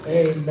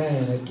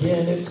Amen.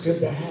 Again, it's good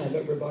to have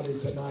everybody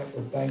tonight.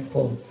 We're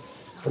thankful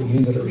for you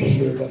that are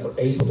here, that are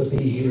able to be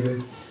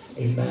here.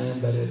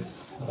 Amen. That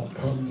have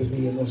come to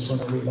be in this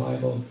winter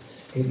revival.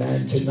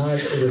 Amen. Tonight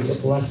it is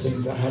a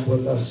blessing to have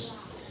with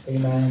us,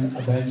 amen,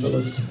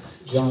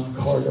 Evangelist John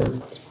Carter.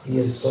 He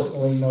is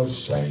certainly no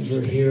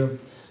stranger here.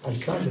 I was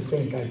trying to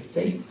think. I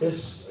think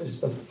this is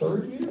the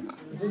third year.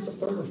 Is this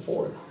the third or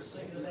fourth?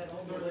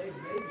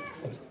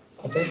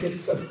 I think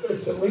it's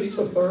at least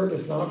the third,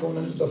 if not going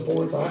into the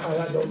fourth.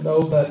 I don't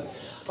know, but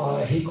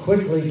he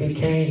quickly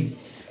became,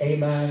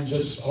 amen,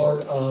 just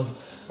part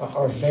of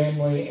our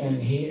family,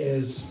 and he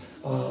is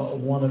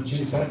one of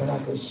Jude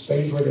Tabernacle's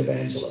favorite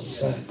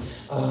evangelists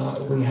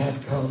that we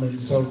have come. And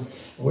so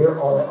we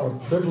are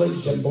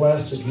privileged and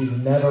blessed. If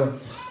you've never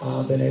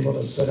been able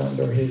to sit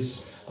under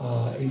his,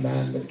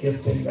 amen, the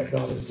gifting that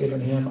God has given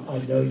him, I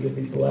know you'll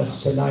be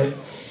blessed tonight.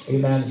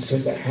 Amen. It's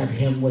good to have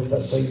him with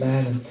us.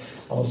 Amen. And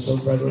also,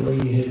 Brother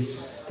Lee,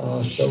 his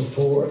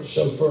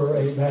chauffeur,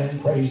 amen,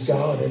 praise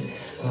God,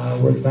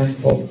 and we're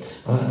thankful,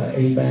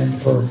 amen,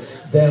 for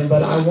them.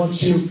 But I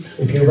want you,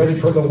 if you're ready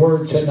for the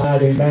word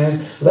tonight,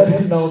 amen, let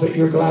him know that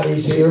you're glad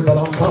he's here, but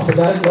on top of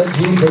that, let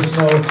Jesus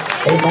know,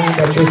 amen,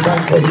 that you're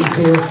thankful he's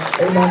here,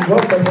 amen.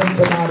 Welcome him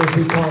tonight as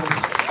he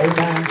comes,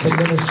 amen, to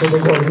minister the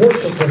word.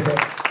 Worship with him.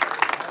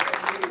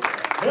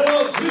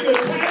 Hello, Judah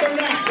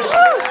Tabernacle.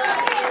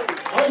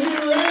 Are you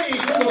ready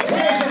for the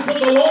presence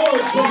of the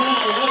Lord tonight?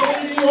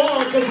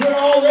 Because we're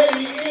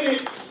already in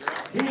it.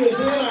 He is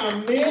in our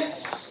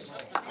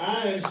midst.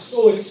 I am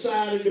so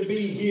excited to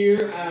be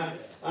here.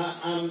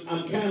 I'm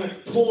kind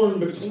of torn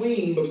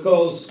between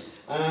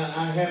because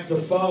I have to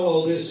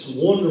follow this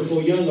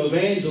wonderful young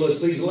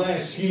evangelist these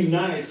last few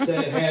nights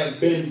that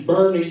have been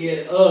burning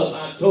it up.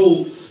 I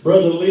told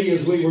Brother Lee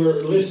as we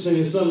were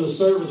listening to some of the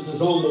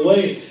services on the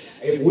way,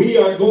 if we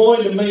are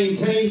going to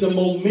maintain the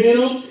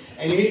momentum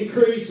and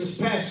increase, as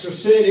Pastor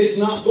said, it's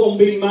not going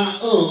to be my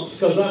umph,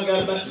 because I've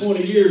got about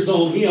 20 years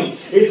on him.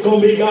 It's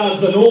going to be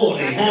God's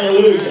anointing.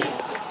 Hallelujah.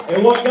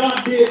 And what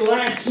God did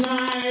last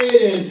night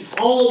and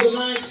all the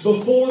nights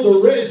before, the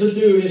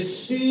residue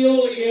is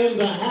still in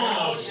the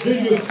house. Do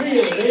you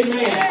feel it?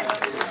 Amen.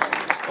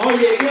 Are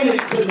you in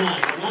it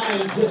tonight? And I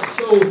am just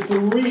so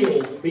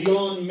thrilled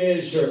beyond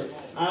measure.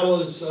 I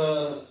was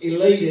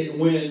elated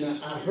when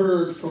I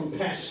heard from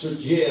Pastor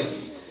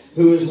Jeff,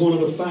 who is one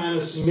of the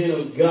finest men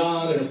of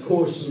God, and of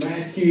course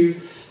Matthew.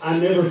 I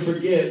never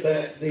forget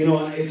that,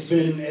 it's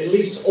been at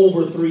least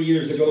over 3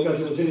 years ago, because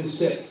it was in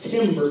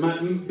September,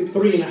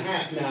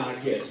 3.5 now, I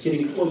guess,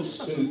 getting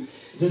close to. It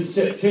was in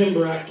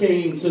September, I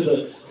came to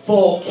the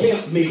fall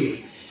camp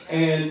meeting,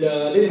 and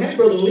didn't have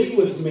Brother Lee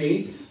with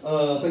me.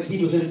 I think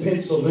he was in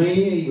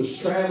Pennsylvania. He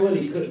was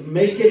traveling. He couldn't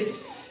make it.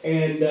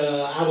 And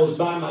I was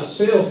by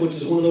myself, which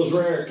is one of those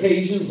rare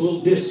occasions, a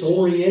little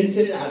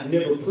disoriented. I'd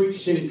never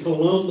preached in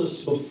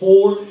Columbus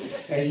before.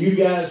 And you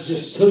guys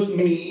just took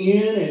me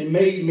in and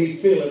made me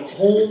feel at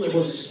home. There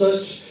was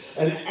such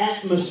an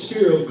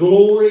atmosphere of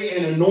glory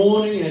and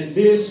anointing. And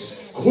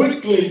this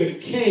quickly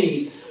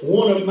became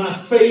one of my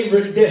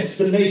favorite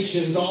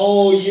destinations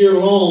all year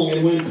long.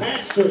 And when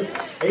Pastor,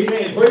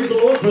 amen, praise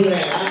the Lord for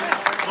that.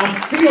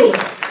 I feel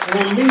that, and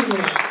I mean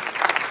that.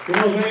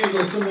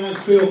 Evangelists sometimes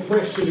feel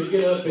pressure to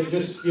get up and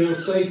just,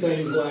 say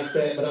things like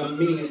that, but I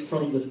mean it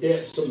from the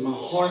depths of my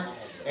heart.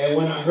 And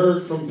when I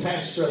heard from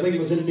Pastor, I think it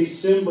was in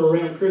December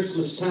around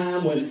Christmas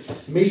time, when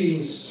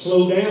meetings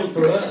slow down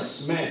for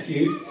us,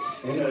 Matthew.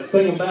 And the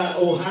thing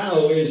about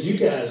Ohio is you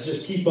guys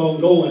just keep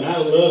on going. I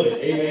love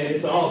it. Amen.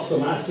 It's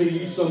awesome. I see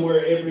you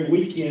somewhere every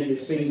weekend,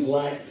 it seems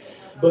like.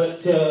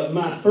 But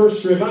my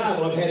first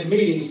revival, I've had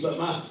meetings, but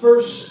my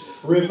first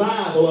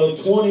revival of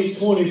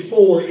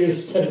 2024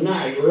 is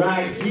tonight,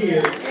 right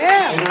here.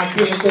 Yeah. And I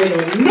can't think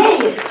of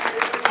nowhere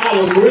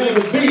I would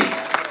rather be.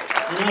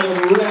 And I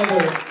would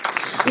rather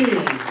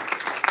spend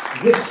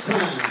this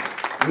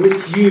time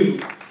with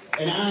you.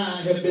 And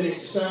I have been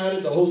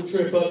excited the whole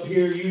trip up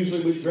here.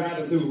 Usually we're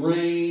driving through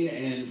rain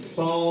and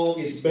fog.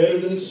 It's better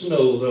than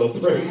snow, though.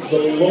 Praise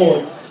the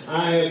Lord.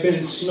 I have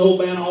been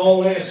snowbound all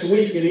last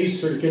week in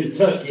eastern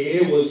Kentucky.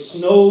 It was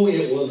snow.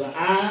 It was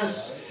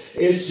ice.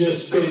 It's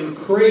just been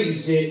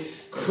crazy,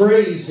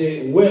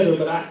 crazy weather,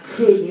 but I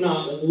could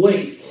not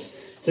wait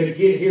to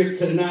get here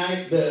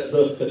tonight.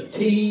 The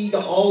fatigue,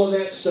 all of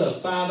that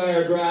stuff,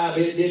 5-hour drive,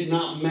 it did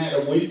not matter.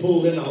 When we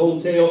pulled in the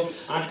hotel,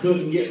 I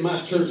couldn't get my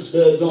church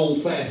duds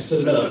on fast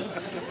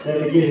enough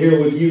to get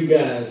here with you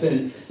guys.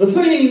 And the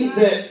thing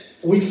that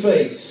we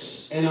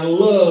face, and I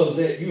love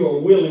that you are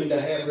willing to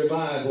have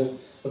revival,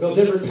 because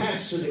every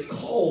pastor that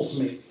calls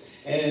me,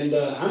 and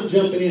I'm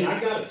jumping in.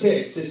 I got a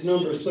text. It's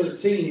Numbers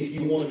 13 if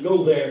you want to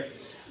go there.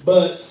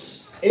 But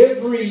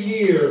every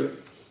year,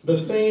 the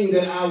thing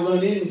that I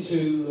run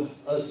into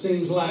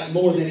seems like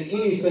more than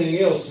anything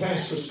else,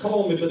 pastors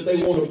call me, but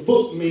they want to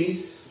book me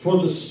for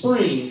the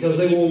spring because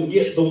they want to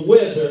get the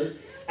weather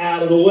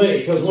out of the way.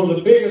 Because one of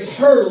the biggest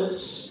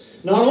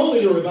hurdles, not only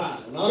to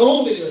revival, not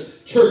only to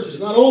churches,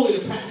 not only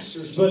to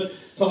pastors, but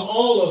to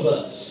all of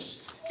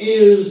us,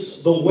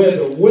 is the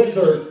weather.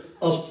 Weather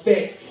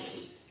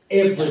affects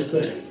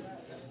everything.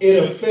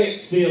 it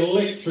affects the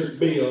electric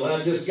bill.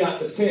 I just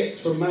got the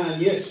text from mine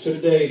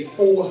yesterday,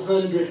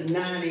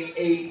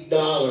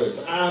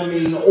 $498. I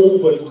mean,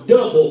 over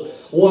double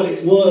what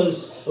it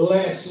was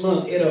last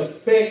month. It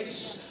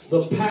affects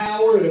the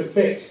power, it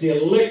affects the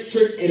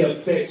electric, it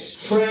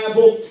affects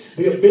travel,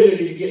 the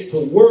ability to get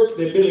to work,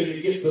 the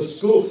ability to get to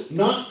school,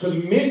 not to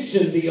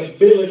mention the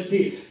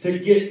ability to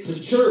get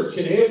to church.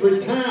 And every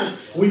time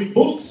we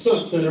book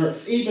something, or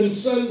even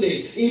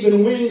Sunday,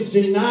 even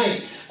Wednesday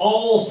night,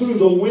 all through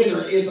the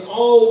winter, it's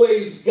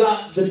always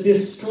got the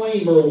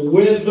disclaimer,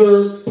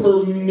 weather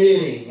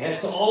permitting.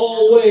 That's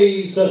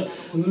always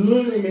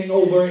looming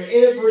over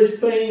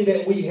everything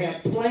that we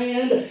have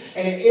planned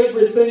and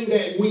everything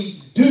that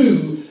we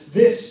do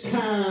this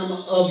time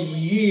of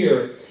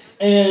year.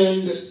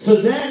 And to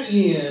that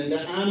end,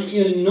 I'm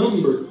in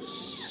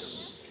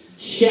Numbers,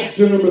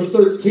 chapter number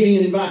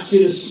 13. I invite you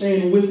to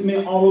stand with me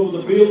all over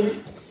the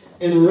building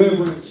in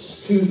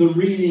reverence to the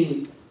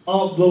reading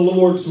of the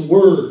Lord's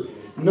Word.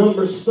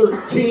 Numbers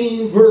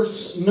 13,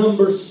 verse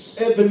number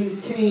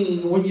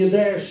 17. When you're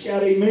there,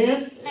 shout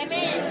amen.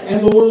 Amen.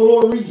 And the word of the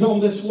Lord reads on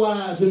this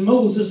wise. And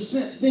Moses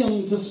sent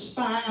them to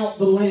spy out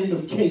the land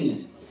of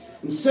Canaan,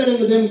 and said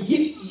unto them,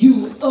 get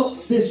you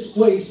up this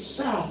way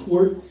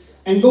southward,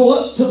 and go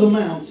up to the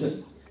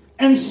mountain,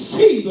 and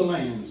see the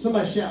land.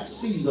 Somebody shout,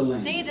 see the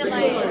land. See the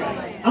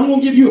land. I'm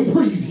going to give you a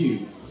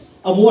preview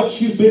of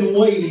what you've been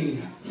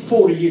waiting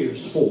 40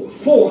 years for.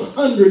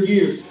 400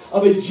 years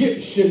of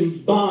Egyptian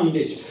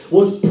bondage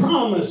was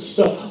promised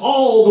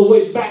all the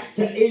way back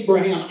to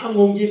Abraham. I'm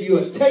going to give you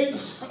a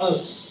taste, a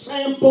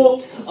sample,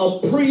 a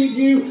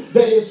preview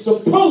that is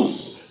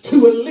supposed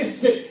to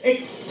elicit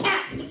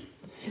excitement.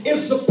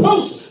 It's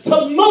supposed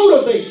to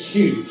motivate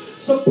you,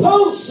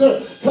 supposed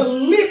to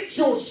lift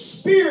your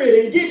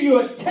spirit and give you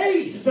a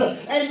taste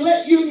and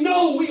let you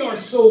know we are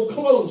so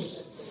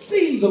close.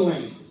 See the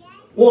land,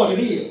 what it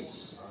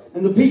is,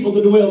 and the people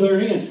that dwell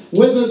therein,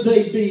 whether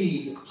they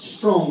be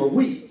strong or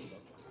weak,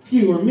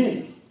 few or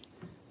many,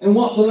 and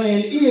what the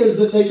land is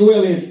that they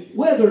dwell in,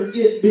 whether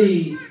it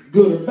be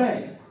good or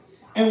bad,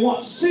 and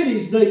what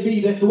cities they be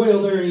that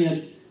dwell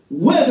therein,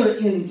 whether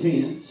in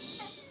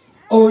tents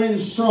or in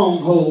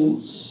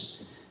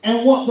strongholds,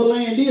 and what the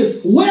land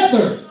is,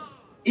 whether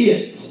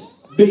it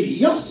be.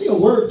 Y'all see a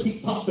word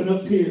keep popping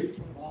up here?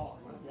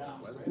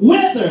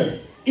 Whether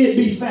it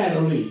be fat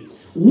or lean,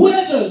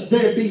 whether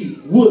there be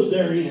wood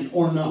therein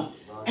or not,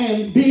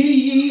 and be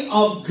ye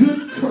of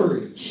good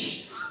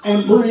courage,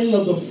 and bring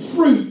of the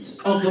fruit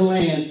of the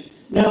land.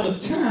 Now the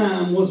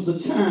time was the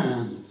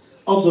time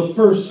of the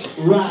first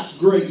ripe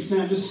grapes.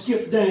 Now just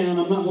skip down.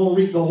 I'm not going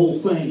to read the whole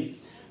thing,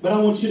 but I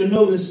want you to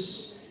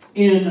notice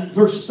in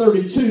verse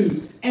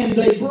 32, and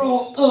they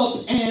brought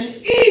up an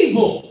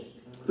evil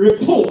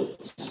report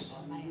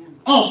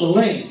of the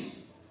land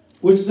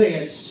which they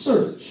had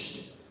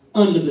searched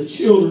unto the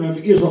children of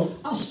Israel.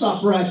 I'll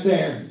stop right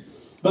there.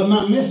 But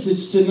my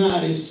message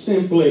tonight is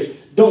simply,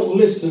 don't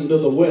listen to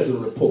the weather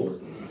report.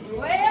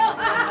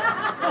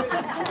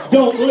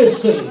 Don't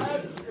listen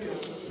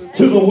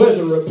to the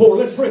weather report.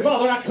 Let's pray.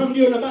 Father, I come to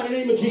you in the mighty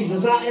name of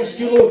Jesus. I ask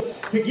you, Lord,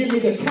 to give me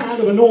the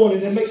kind of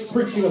anointing that makes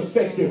preaching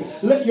effective.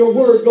 Let your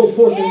word go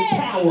forth in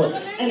power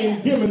and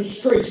in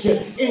demonstration.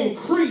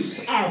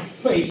 Increase our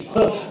faith.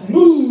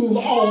 Move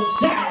all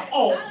doubt,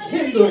 all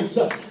hindrance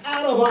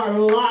out of our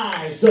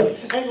lives.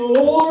 And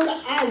Lord,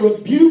 I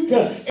rebuke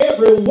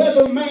every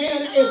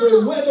weatherman,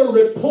 every weather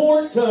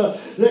report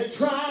that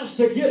tries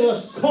to get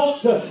us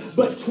caught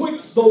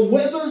betwixt the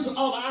weathers of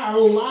our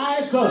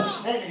life,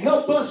 and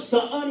help us to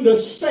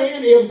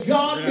understand, if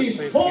God be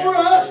for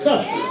us,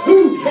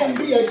 who can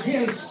be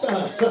against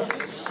us?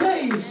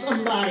 Save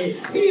somebody,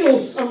 heal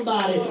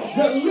somebody,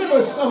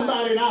 deliver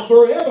somebody. Now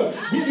forever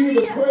give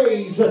you the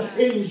praise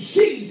in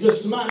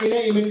Jesus' mighty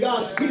name. And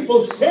God's people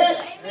said,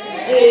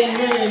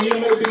 amen. You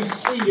may be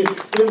seated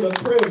in the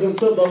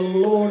presence of the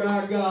Lord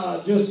our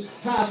God.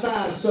 Just high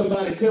five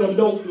somebody. Tell them,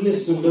 don't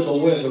listen to the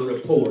weather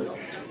report.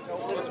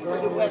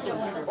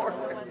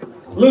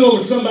 Look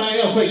over somebody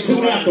else, say,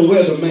 tune out the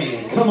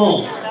weatherman. Come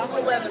on.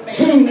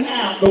 Tune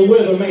out the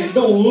weatherman.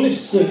 Don't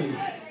listen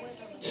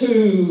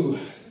to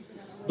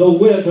the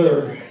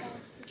weather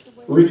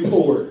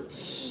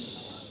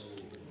reports,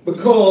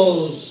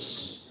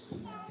 because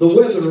the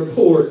weather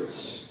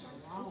reports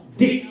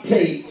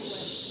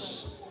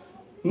dictates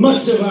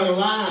much of our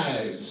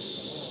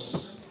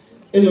lives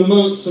in the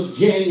months of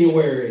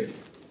January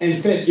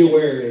and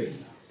February.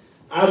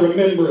 I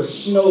remember a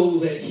snow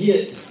that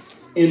hit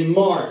in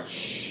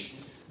March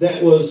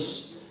that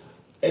was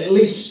at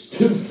least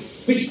 2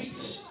 feet.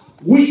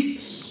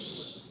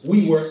 Weeks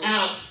we were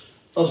out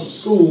of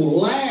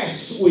school.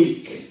 Last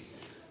week,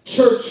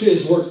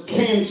 churches were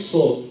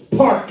canceled.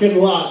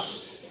 Parking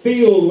lots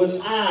filled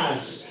with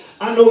ice.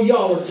 I know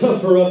y'all are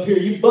tougher up here.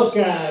 You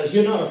Buckeyes,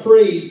 you're not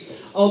afraid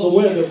of the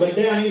weather. But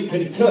down in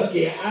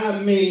Kentucky, I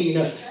mean,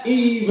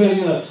 even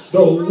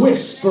the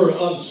whisper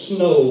of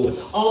snow,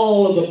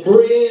 all of the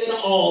bread,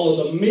 all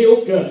of the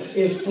milk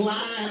is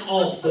flying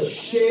off the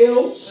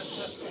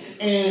shelves.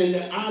 And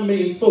I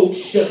mean, folks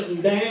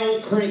shutting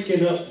down,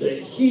 cranking up the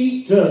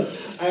heat,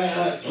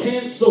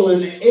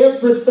 canceling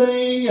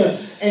everything.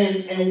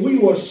 And we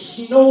were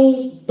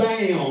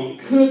snowbound,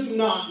 could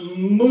not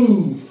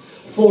move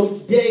for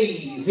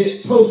days.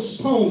 It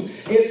postpones,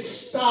 it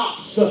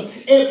stops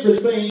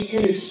everything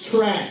in its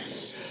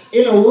tracks.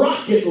 In a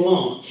rocket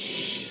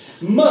launch,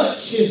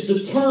 much is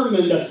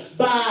determined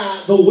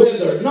by the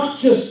weather, not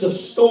just the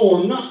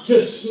storm, not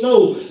just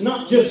snow,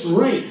 not just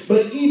rain,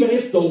 but even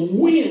if the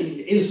wind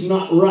is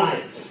not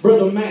right,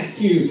 Brother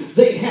Matthew,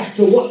 they have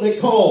to what they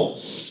call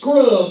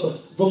scrub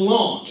the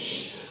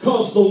launch.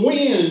 Because the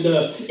wind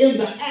in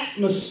the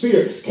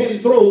atmosphere can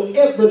throw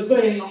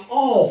everything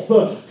off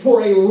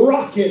for a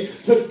rocket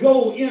to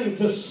go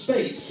into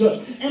space.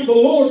 And the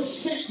Lord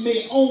sent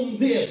me on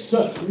this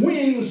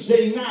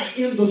Wednesday night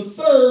in the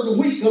third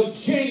week of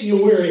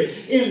January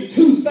in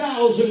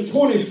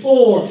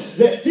 2024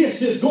 that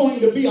this is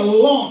going to be a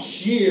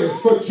launch year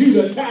for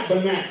Judah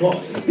Tabernacle.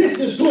 This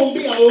is going to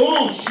be a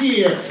launch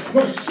year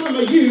for some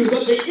of you,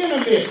 but the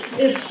enemy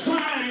is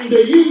trying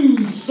to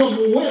use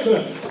some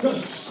weather to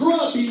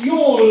scrub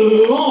your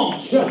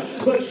launch.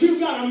 But you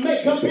got to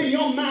make up in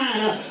your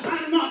mind,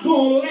 I'm not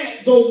going to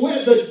let the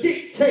weather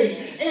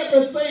dictate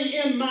everything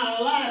in my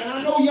life. And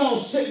I know y'all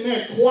sitting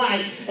there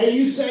quiet and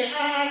you say,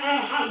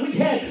 we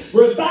had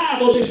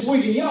revival this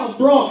week and y'all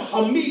brought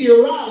a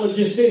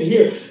meteorologist in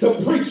here to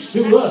preach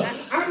to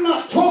us. I'm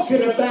not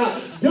talking about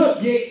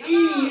W-E-A-T-H-E-R.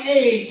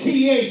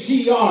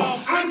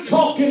 I'm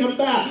talking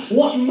about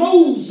what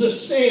Moses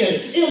said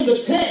in the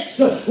text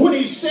when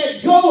he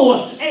said,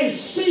 go and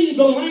see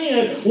the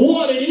land,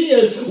 what it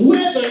is,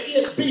 whether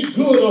it be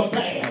good or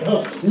bad,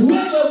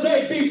 whether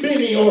they be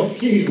many or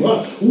few,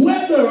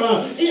 whether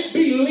it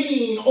be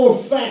lean or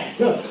fat.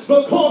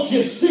 Because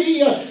you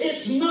see,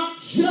 it's not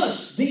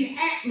just the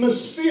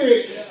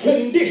atmospheric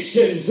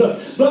conditions,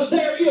 but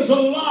there is a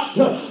lot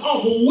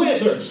of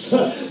weathers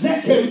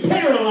that can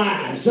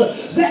paralyze,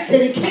 that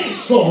can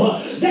cancel,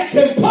 that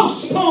can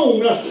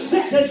postpone,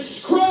 that can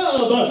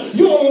scrub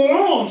your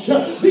launch,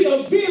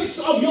 the events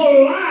of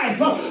your life,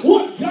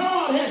 what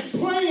God has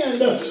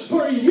planned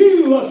for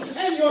you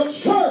and your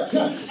church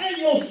and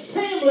your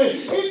family.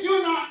 If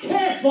you're not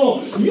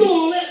careful,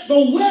 you'll let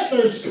the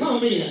weathers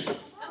come in.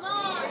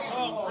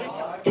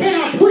 Can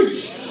I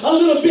preach a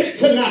little bit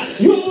tonight?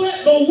 You'll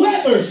let the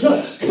weathers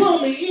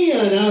come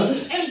in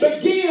and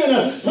begin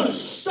to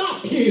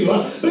stop you,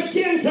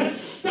 begin to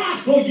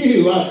stifle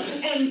you.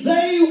 And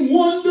they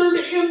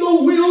wandered in the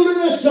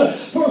wilderness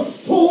for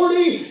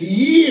 40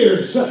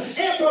 years.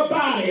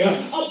 Everybody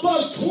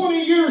above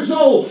 20 years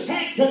old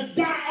had to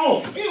die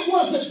off. It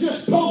wasn't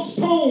just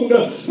postponed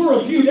for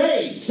a few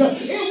days.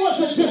 It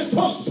wasn't just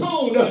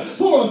postponed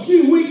for a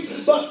few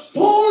weeks, but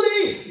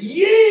 40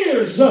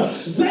 years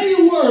they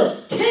were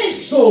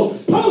canceled,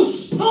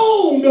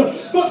 postponed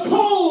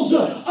because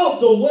of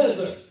the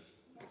weather.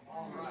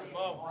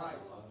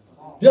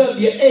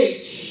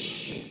 W-H-E-T-H-E-R.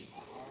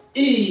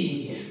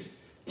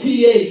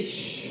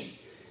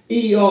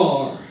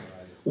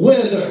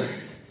 Weather.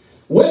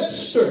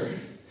 Webster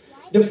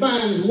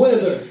defines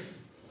weather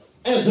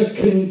as a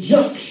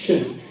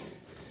conjunction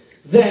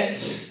that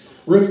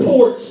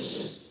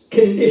reports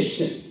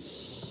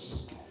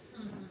conditions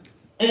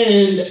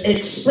and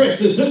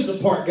expresses, this is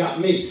the part got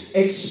me,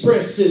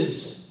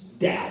 expresses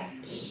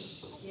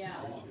doubts. Yeah.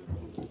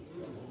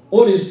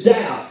 What is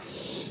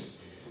doubts?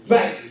 In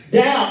fact,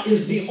 doubt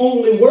is the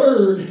only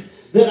word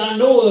that I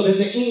know of in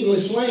the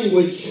English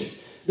language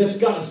that's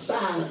got a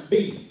silent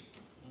B.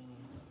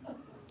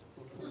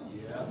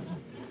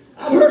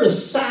 I've heard of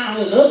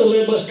silent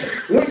other, but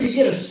where do you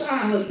get a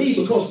silent B?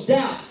 Because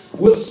doubt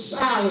will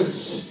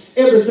silence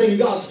everything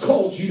God's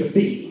called you to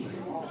be.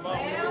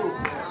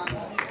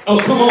 Oh,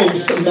 come on,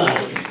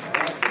 somebody.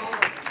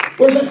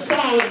 Where's that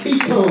silent B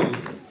come?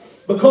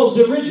 Because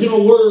the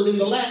original word in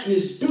the Latin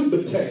is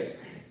dubitare.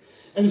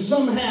 And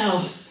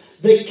somehow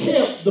they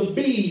kept the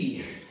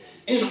B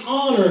in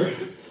honor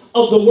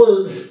of the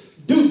word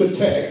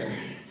dubitare.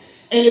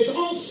 And it's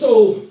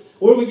also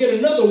where we get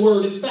another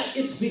word. In fact,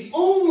 it's the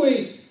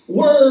only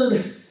word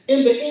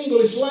in the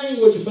English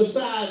language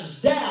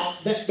besides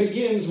doubt that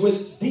begins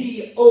with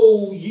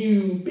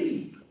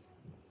D-O-U-B.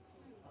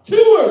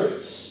 Two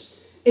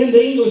words in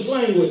the English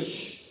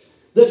language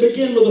that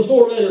begin with the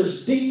four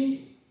letters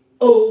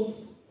D-O-U-B.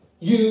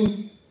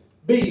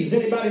 Does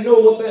anybody know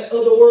what that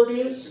other word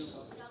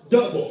is?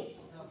 Double.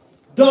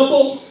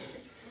 Double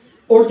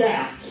or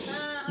doubt.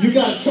 You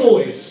got a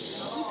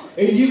choice.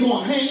 Are you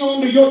going to hang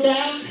on to your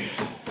doubt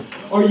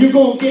or you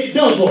going to get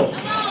double?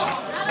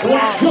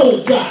 Like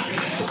Job got.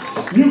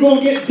 You're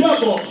going to get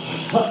double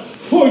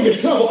for your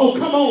trouble. Oh,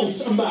 come on,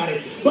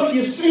 somebody. But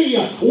you see,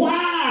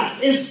 why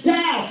is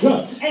doubt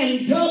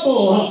and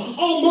double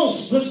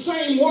almost the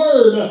same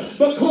word?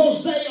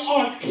 Because they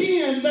are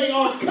kin, they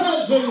are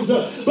cousins.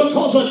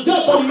 Because a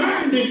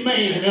double-minded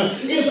man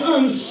is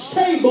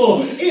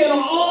unstable in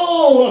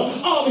all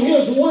of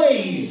his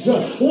ways.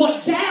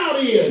 What doubt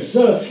is,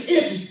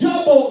 it's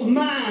double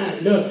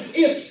mind.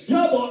 It's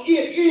double.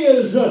 It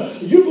is,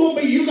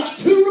 you got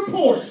two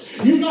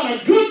reports. You got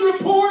a good report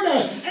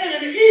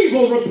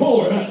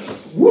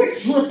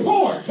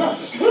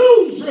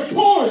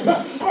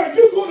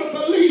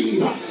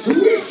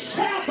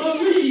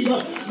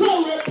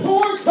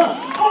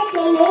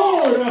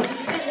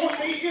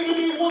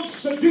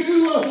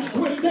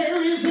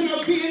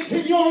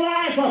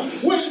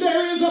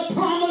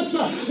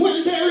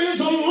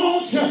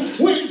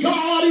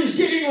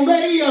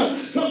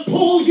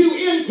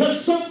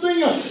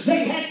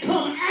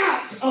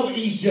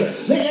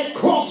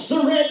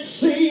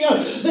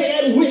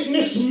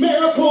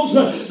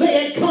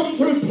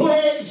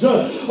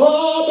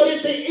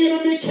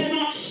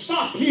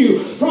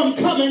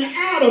coming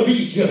out of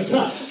Egypt,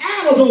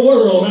 out of the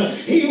world.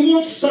 He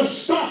wants to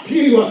stop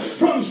you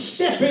from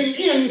stepping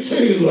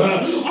into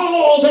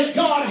all that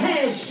God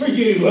has for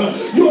you.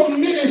 Your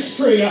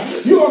ministry,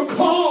 your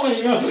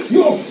calling,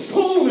 your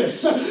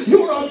fullness,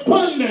 your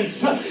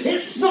abundance.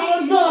 It's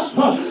not enough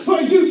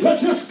for you to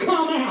just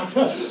come out.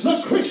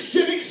 The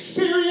Christian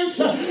experience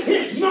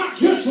is not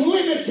just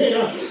limited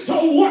to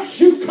what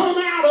you come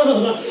out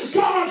of.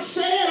 God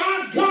said,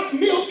 I've got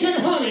milk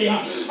and honey.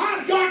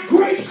 I've got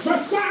grapes the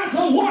size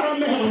of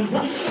watermelons.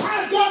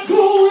 I've got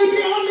glory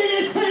beyond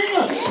anything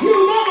you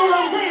ever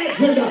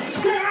imagined.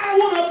 That I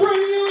want to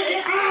bring you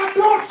in. I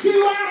brought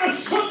you out of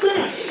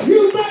something.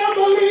 You better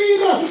believe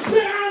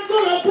that I'm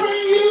going to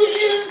bring you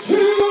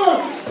into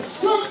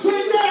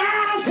something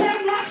that eyes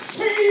have not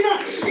seen,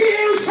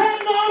 ears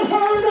have not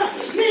heard,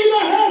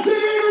 neither has it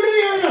entered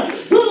in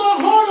to the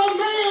heart of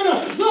man.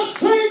 The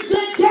things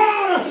that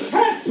God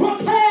has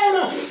prepared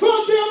for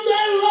them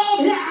that love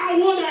Him. I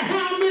wonder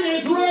how many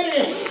is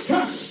ready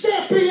to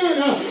step in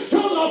to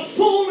the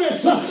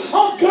fullness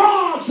of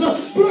God's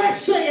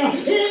blessing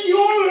in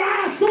your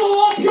life.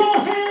 Throw up your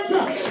hands,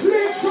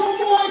 lift your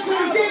voice,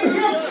 and give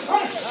Him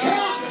a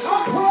shout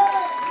of praise.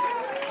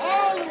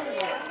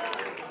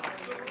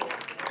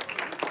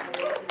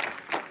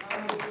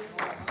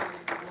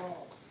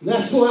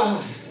 That's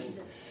why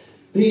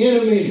the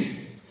enemy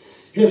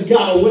has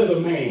got a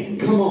weatherman.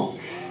 Come on.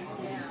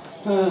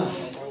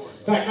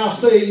 In fact, I'll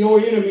say your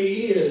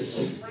enemy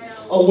is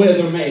a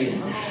weatherman.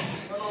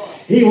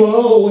 He will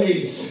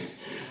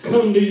always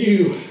come to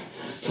you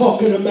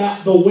talking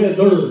about the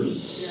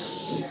weathers.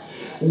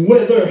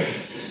 Whether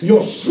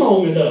you're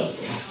strong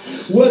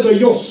enough, whether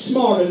you're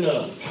smart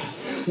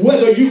enough,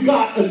 whether you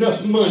got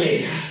enough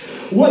money,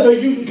 whether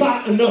you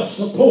got enough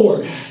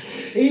support.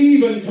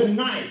 Even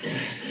tonight,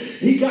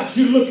 he got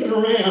you looking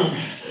around,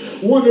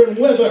 wondering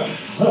whether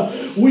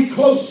we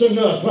close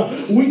enough.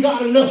 We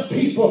got enough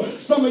people.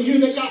 Some of you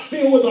that got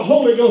filled with the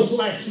Holy Ghost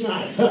last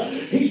night,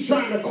 he's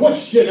trying to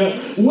question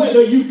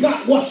whether you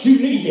got what you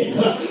needed,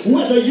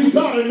 whether you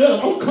got enough.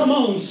 Oh, come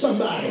on,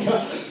 somebody.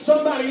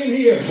 Somebody in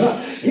here,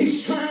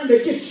 he's trying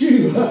to get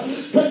you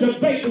to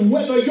debate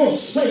whether you're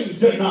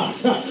saved or not.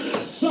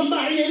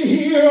 Somebody in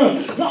here,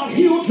 God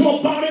healed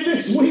your body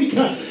this week,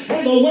 and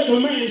the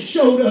weatherman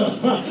showed up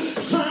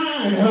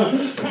trying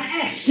to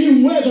ask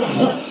you whether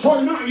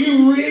or not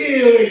you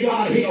really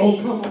got healed. Oh,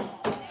 come on.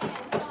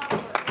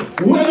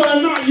 Whether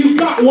or not you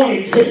got what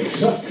it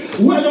takes,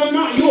 whether or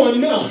not you're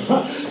enough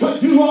to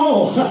do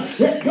all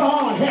that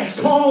God has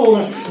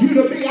called you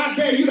to be. I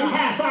dare you to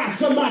high five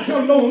somebody. Tell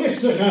them, don't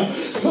listen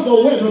to the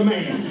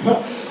weatherman.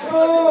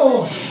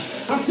 Oh,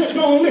 I said,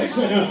 don't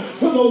listen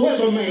to the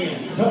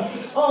weatherman.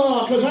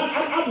 Because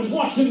I was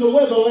watching the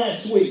weather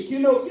last week. You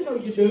know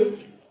you do.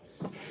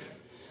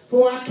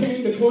 Before I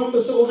came to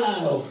Columbus,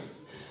 Ohio,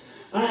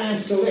 I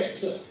asked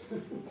Alexa.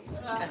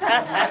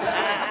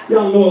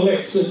 Y'all know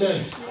Alexa,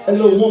 that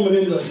little woman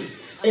in the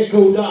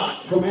Echo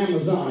Dot from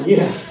Amazon.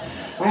 Yeah.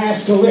 I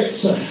asked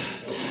Alexa,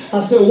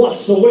 I said,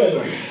 what's the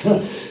weather?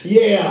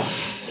 Yeah.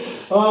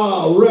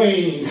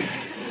 Rain,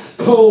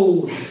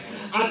 cold.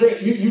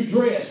 You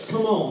dress,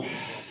 come on.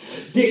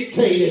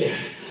 Dictated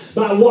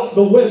by what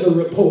the weather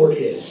report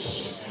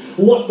is,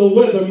 what the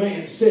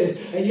weatherman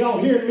says. And y'all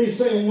hearing me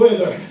saying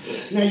weather.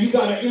 Now you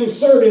got to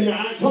insert in there.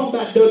 I ain't talking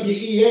about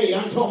WEA.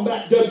 I'm talking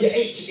about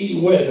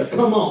WHE weather.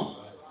 Come on.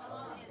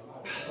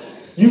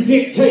 You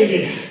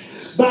dictated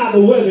by the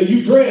weather.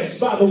 You dress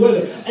by the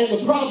weather. And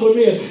the problem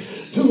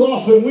is, too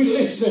often we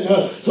listen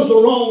to the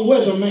wrong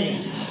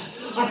weatherman.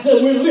 I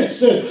said we're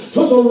listening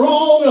to the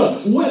wrong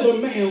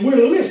weatherman.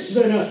 We're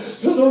listening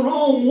to the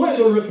wrong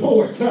weather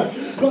report.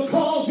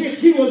 Because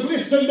if you was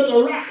listening to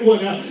the right one,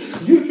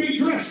 you'd be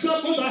dressed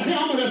up with a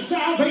helmet of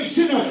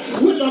salvation,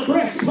 with a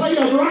breastplate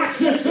of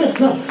righteousness,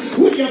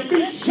 with your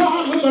feet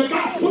shod with the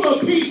gospel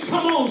of peace.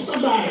 Come on,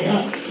 somebody.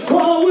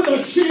 With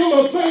a shield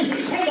of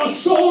faith and the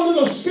sword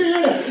of the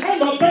Spirit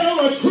and the belt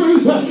of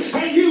truth.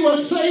 And you would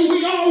say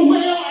we are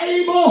well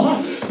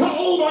able to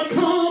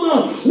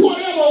overcome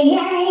whatever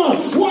wall,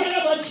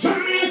 whatever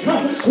giant,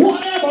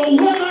 whatever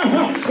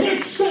weather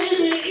is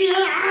standing in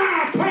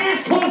our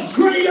path, because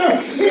greater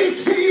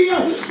is He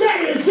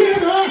that is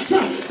in us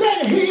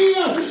than he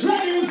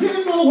that is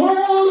in the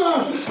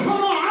world.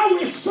 Come on, I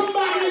wish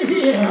somebody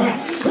here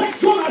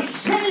that's going to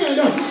stand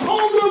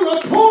on the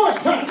report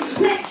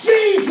that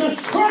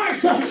Jesus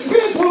Christ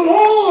is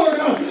Lord,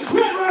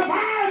 that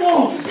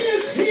revival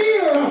is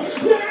here,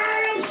 that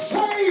I am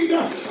saved, I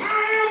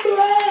am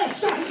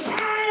blessed, I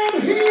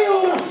am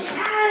healed,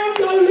 I am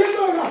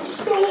delivered.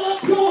 Throw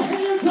up your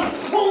hands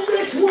on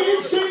this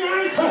Wednesday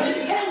night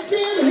and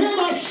give Him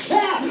a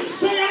shout.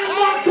 Say, I'm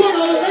not going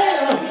to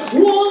let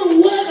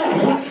one weather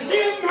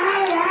in my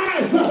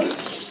life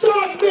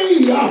stop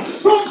me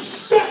from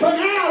stepping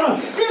out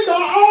into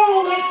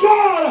all that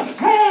God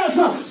has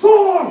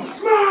for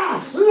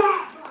my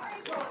life.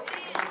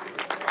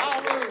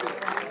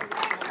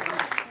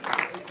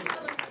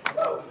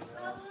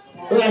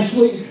 Last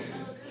week,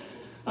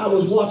 I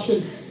was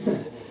watching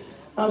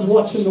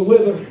the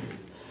weather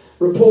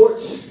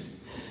reports,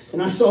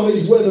 And I saw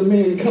these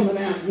weathermen coming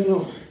out, you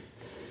know.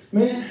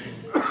 Man,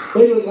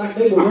 they looked like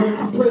they were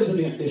running for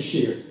president this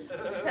year.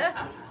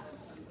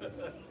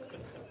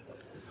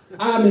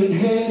 I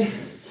mean,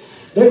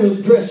 they were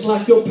dressed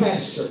like your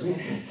pastor,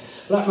 man.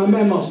 Like my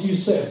mama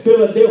used to say,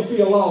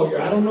 Philadelphia lawyer.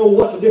 I don't know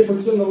what the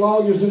difference in the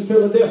lawyers in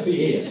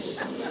Philadelphia is.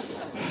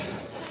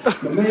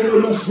 But man,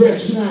 they must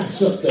dress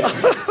nice up there.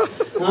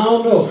 I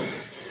don't know.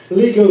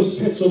 Legos,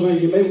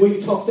 Pennsylvania. Maybe we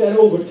can talk that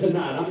over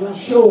tonight. I'm not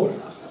sure.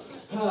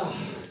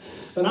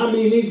 But I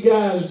mean, these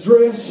guys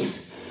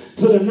dress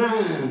to the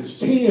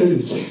 9s,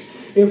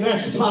 10s, if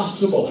that's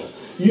possible.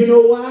 You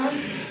know why?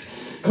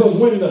 Because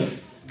when the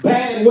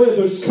bad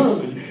weather's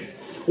coming,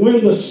 when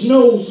the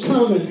snow's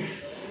coming,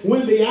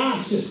 when the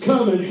ice is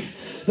coming,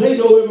 they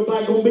know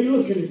everybody going to be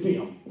looking at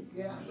them.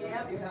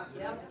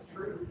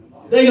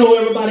 They know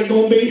everybody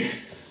going to be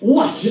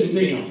watching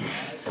them.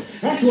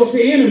 That's what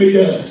the enemy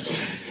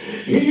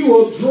does. He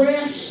will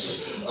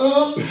dress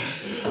up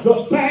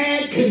the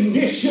bad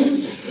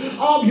conditions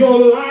of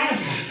your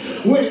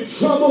life. When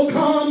trouble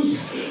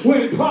comes,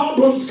 when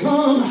problems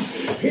come,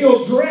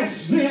 he'll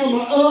dress them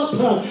up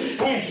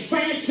as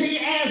fancy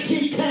as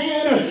he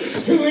can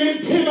to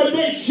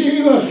intimidate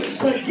you,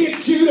 to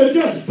get you to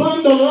just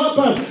bundle up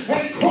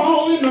and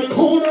crawl in the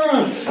corner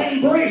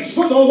and brace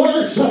for the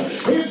worst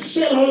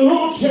instead of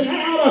launching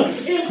out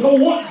into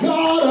what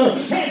God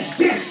has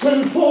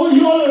destined for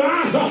your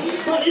life.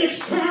 But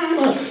it's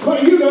time for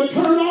you to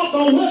turn off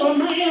the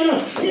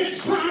weatherman.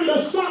 It's time to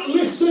stop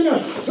listening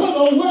to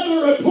the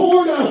weather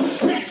report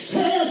that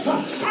says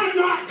I'm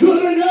not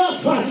good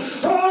enough.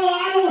 Oh,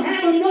 I don't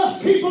have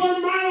enough people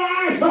in my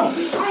life.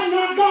 I've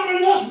not got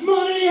enough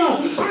money.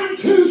 I'm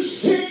too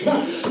sick.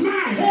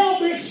 My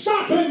health is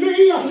stopping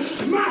me.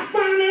 My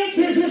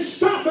finances is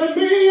stopping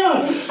me.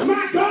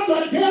 My God,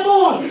 the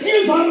devil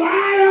is a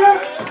liar.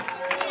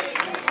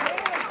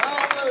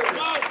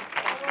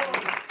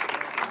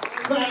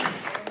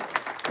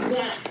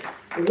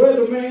 The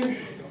weatherman,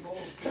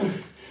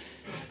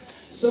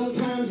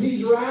 sometimes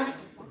he's right.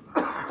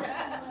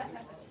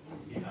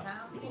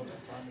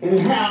 And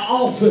how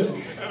often,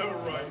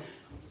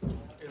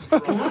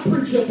 and I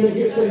preach up in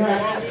here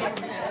tonight,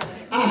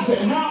 I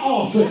said, how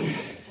often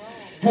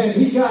has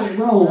he got it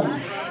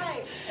wrong?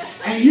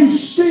 And you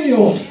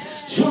still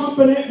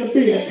chomping at the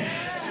bit.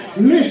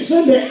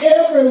 Listen to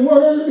every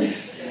word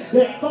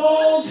that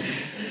falls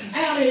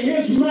out of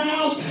his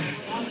mouth.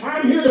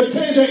 I'm here to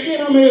tell you the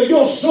enemy of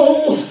your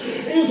soul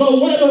is a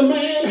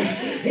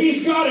weatherman.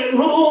 He's got it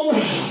wrong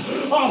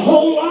a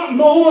whole lot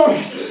more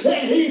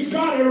than he's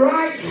got it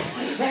right.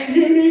 And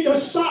you need to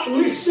stop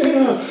listening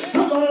to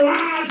the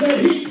lies that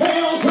he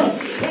tells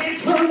and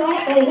turn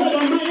off the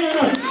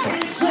weatherman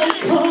and say,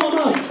 come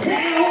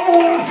hell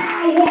or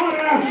high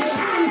water,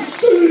 I'm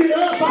suited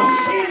up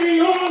in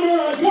the armor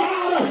of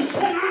God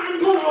and I'm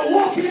going to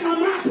walk into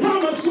my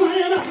promised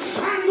land.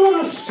 I'm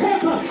going to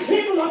step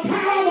into the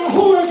power of the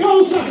Holy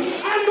Ghost.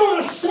 I'm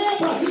going to step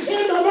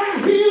into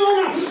my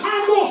healing.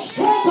 I'm going to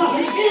step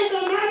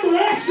into my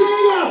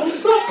blessing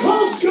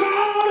because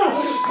God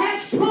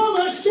has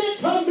promised it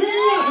to me.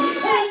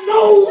 And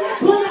no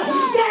weapon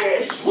that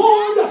is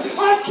formed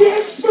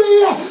against me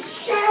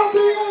shall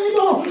be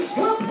able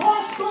to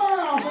prosper.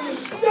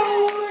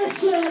 Don't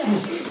listen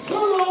to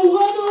the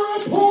weather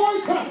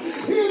report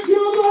if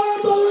you're going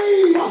to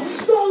believe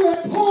the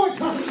report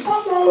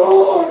of the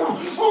Lord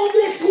on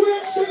this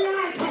Wednesday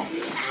night.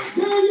 I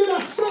dare you to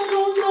stand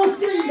on your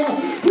feet,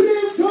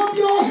 lift up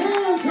your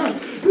hands,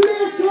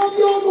 lift up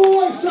your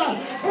voice, and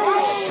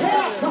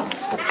shout,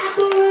 I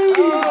believe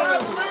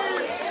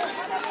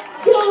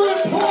the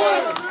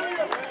report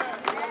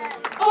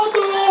of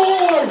the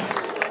Lord.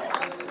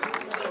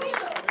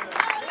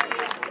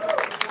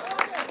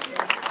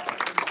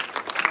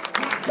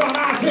 From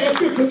Isaiah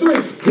 53,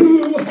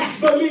 who hath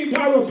believed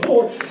our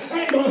report,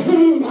 and to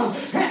whom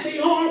hath the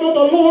arm of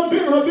the Lord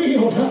been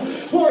revealed?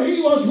 For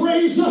he was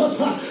raised up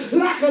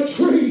like a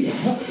tree.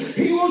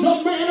 He was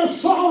a man of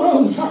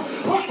sorrows,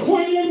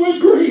 acquainted with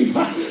grief.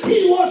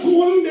 He was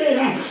wounded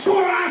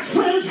for our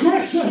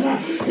transgression.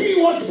 He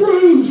was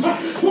bruised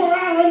for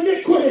our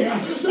iniquity.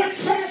 The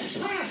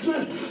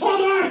chastisement of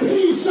our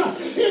peace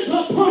is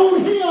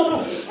upon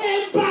him,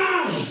 and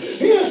by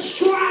his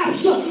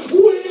stripes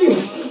we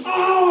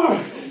are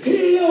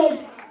healed.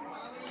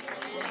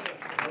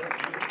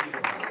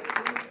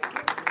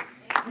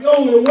 The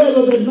only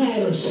weather that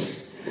matters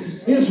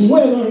is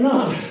whether or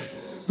not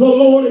the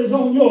Lord is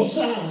on your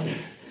side.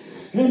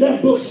 And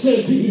that book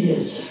says he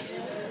is.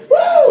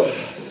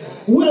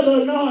 Woo!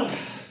 Whether or not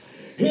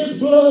his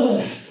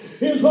blood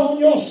is on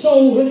your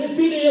soul. And if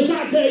it is,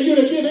 I dare you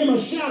to give him a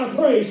shout of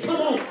praise.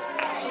 Come on.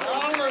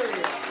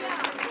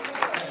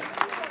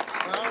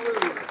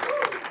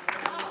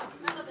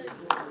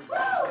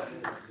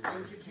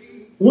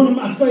 One of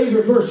my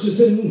favorite verses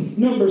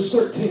in Numbers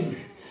 13.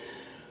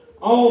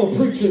 All the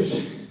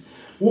preachers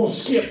will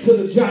skip to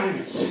the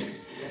giants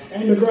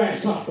and the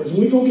grasshoppers.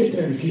 We're going to get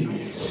there in a few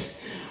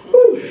minutes.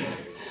 Woo.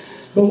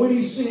 But when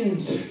he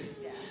sends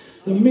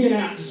the men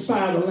out to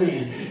spy the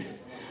land,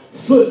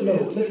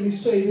 footnote, let me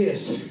say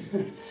this.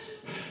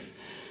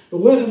 The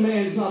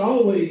weatherman's not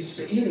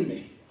always the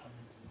enemy.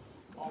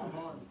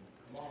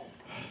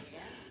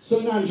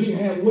 Sometimes you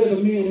have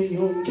weathermen in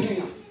your own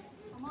camp.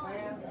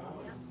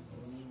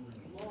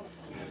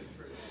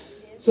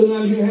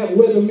 Sometimes you have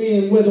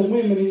weathermen,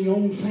 weatherwomen in your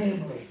own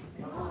family.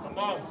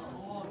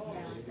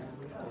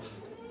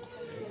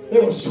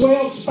 There was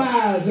 12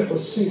 spies that were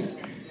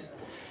sent.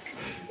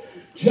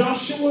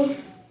 Joshua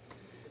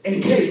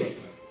and Caleb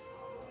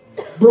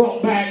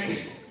brought back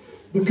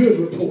the good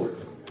report.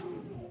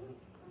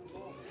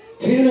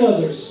 10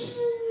 others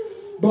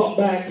brought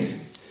back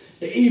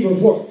the evil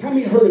report. How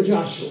many heard of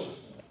Joshua?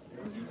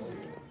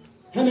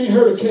 How many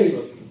heard of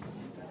Caleb?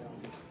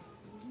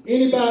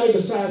 Anybody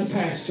besides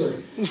Pastor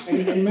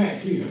and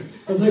Matthew?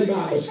 Because they're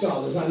Bible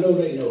scholars. I know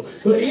they know.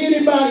 But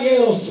anybody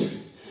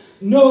else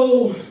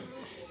know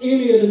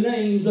any of the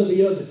names of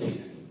the other 10?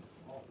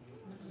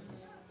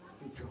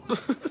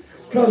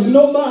 Because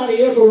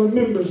nobody ever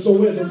remembers the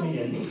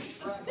weathermen.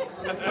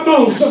 Come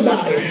on,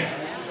 somebody.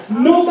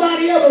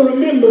 Nobody ever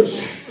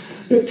remembers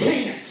the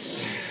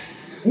can'ts.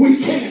 We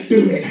can't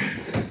do it.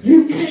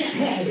 You can't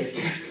have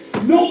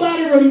it.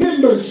 Nobody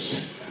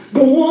remembers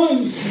the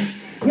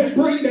ones that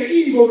bring the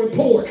evil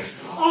report.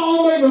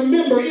 All they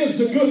remember is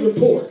the good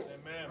report.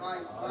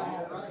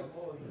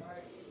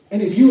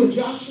 And if you were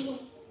Joshua,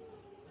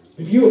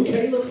 if you were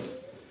Caleb,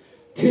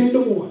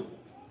 10-1.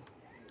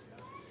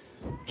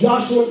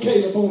 Joshua and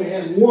Caleb only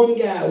had one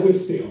guy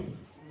with them.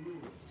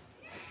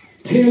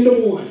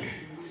 10-1.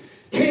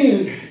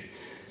 10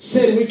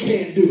 said we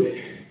can't do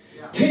it.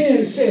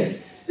 10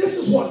 said, this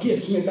is what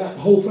gets me about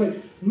the whole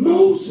thing.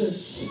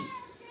 Moses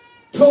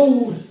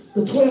told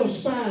the 12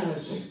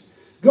 spies,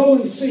 go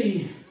and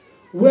see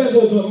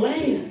whether the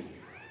land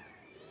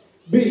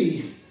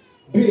be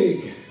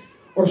big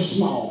or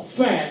small,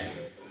 fat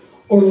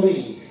or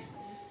lean.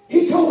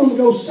 He told them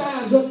to go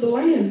size up the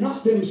land,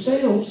 not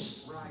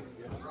themselves.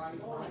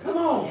 Come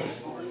on.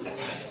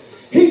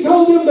 He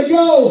told them to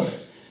go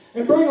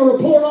and bring a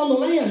report on the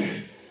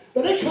land,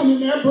 but they come in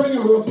there and bring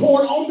a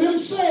report on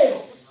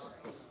themselves.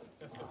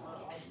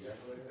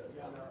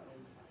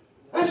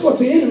 That's what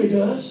the enemy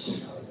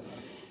does.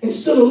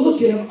 Instead of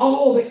looking at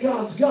all that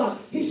God's got,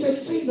 he said,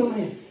 see the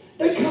land.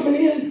 They're coming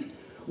in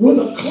with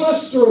a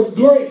cluster of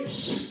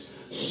grapes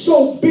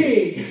so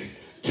big,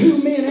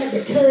 2 men had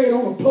to carry it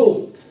on a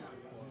pole.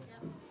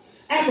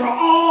 After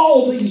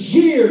all these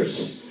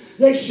years,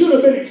 they should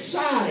have been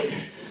excited.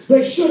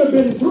 They should have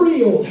been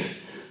thrilled.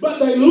 But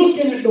they're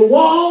looking at the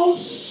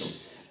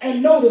walls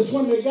and notice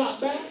when they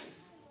got back,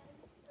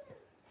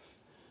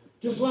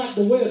 just like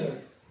the weather,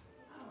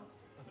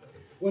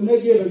 when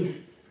they're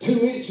given 2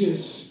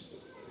 inches,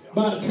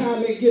 by the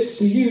time it gets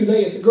to you,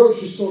 they at the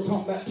grocery store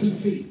talk about 2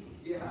 feet.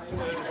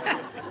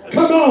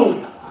 Come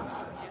on.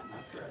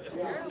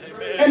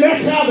 And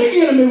that's how the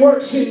enemy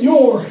works in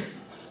your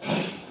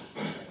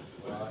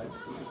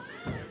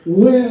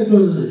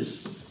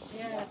weathers.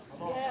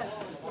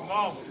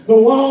 The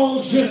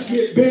walls just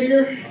get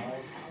bigger,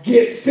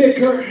 get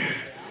thicker.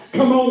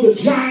 Come on, the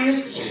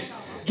giants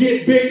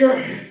get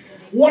bigger.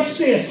 Watch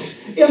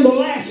this. In the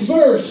last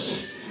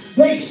verse,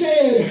 they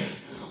said,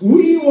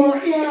 we were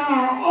in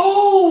our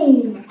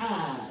own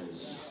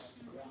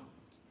eyes.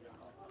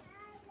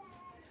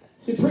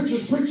 See,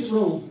 preachers preach it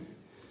wrong.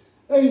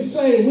 They didn't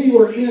say we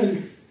were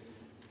in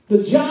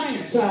the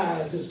giant's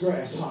eyes as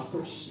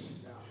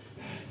grasshoppers.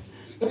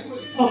 They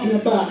were talking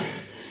about,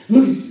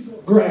 look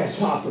at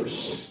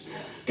grasshoppers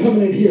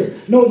coming in here.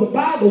 No, the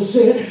Bible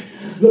said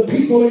the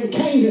people in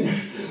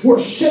Canaan were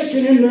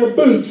shaking in their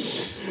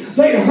boots.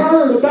 They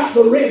heard about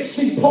the Red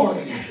Sea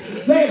parting.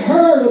 They had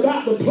heard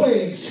about the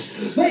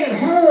plagues. They had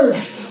heard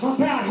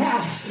about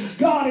how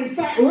God, in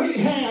fact,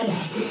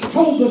 Rahab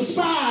told the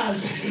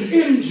spies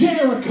in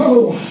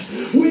Jericho,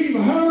 we've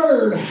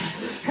heard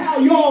how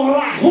y'all are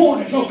like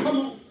hornets. Oh, come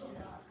on.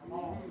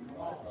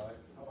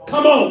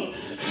 Come on.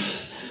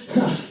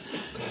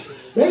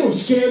 They were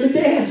scared to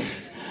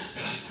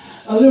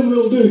death of them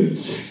little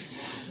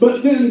dudes.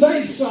 But then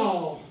they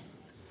saw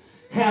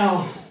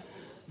how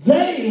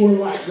they were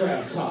like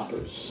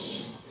grasshoppers.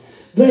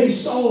 They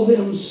saw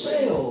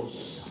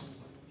themselves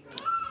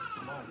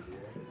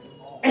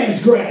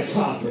as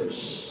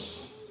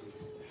grasshoppers.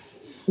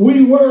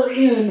 We were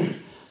in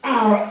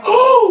our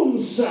own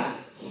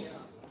sight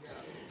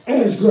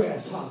as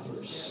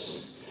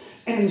grasshoppers.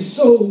 And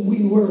so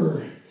we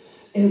were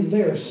in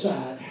their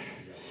sight.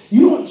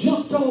 You know what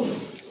jumped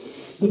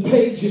off the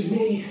page at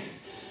me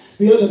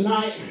the other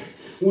night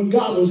when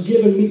God was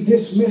giving me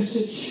this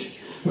message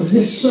for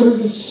this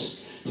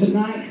service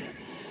tonight?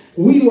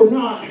 We were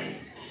not,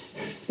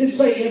 it's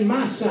say in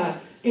my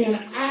sight, in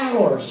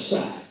our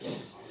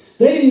sight.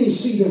 They didn't even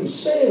see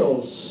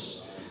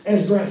themselves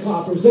as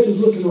grasshoppers. They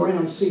was looking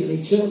around seeing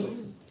each other.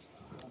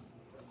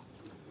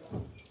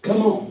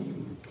 Come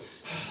on.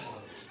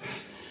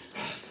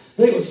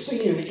 They were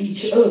seeing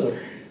each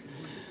other.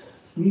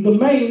 The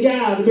main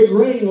guy, the big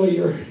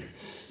ringleader,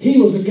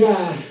 he was a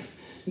guy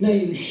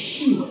named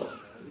Shua.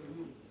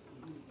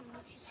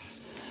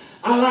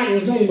 I like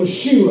his name was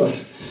Shua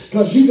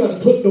because you got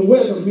to put the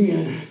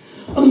weathermen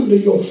under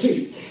your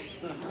feet.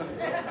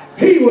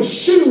 He was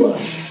Shua,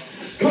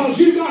 because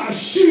you got to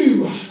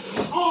shoo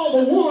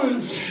all the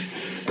ones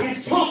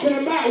that's talking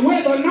about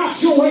whether or not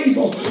you're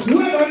able,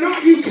 whether or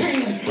not you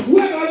can,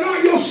 whether or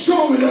not you're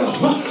strong enough,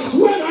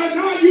 whether or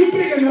not you're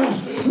big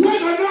enough,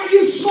 whether or not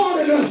you're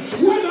smart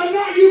enough, whether or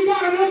not you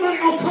got enough money.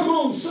 Oh, come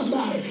on,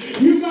 somebody.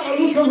 You got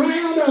to look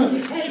around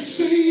and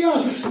see,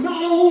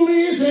 not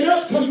only is it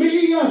up to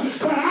me,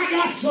 but I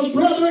got some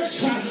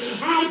brothers.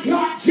 I've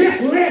got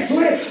Jeff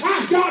Leslie.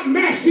 I've got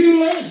Matthew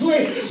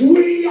Leslie.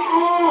 We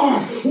are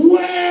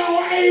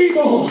well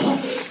able,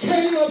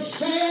 Caleb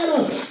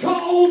said, to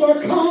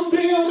overcome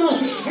them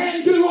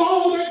and do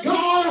all that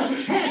God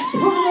has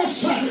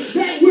promised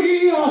that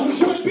we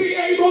would be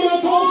able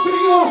to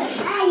fulfill.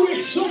 I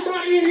wish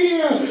somebody in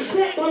here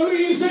that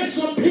believes there's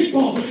some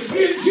people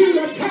in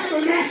Judah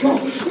Tabernacle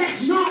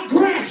that's not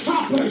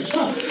grasshoppers,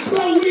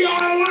 but we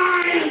are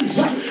lions,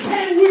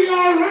 and we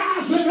are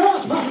rising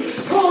up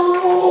to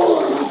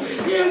roar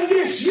in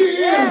this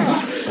year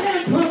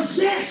and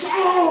possess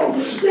all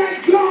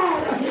that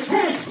God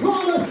has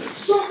promised.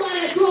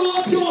 Somebody throw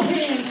up your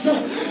hands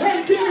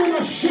and give him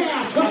a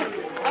shout.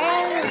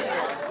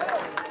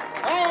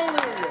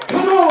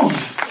 Come on,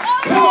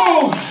 come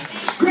on.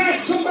 Grab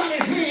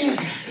somebody's hand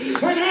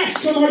and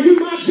ask them, are you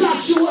my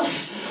Joshua?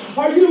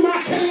 Are you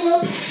my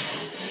Caleb?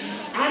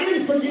 I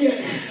didn't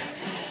forget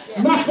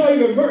my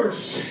favorite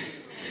verse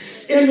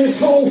in this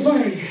whole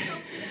thing.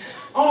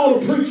 All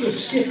the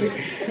preachers skip it.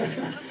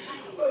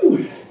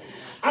 Ooh,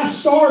 I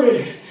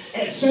started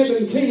at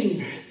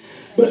 17,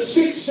 but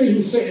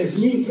 16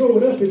 says, you can throw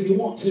it up if you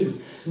want to.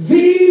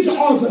 These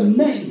are the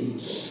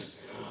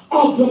names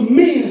of the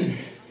men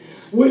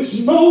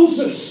which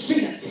Moses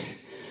sent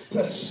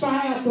to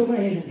spy out the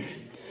land.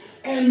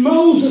 And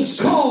Moses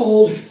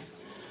called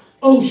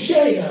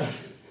Oshea,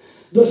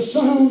 the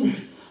son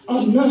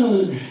of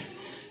Nun,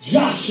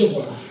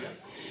 Joshua,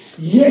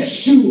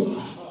 Yeshua.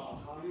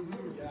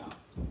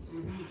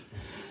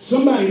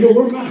 Somebody here,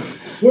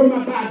 where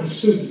my Bible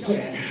students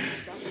at?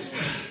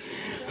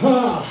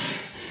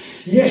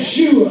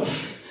 Yeshua,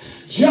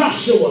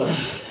 Joshua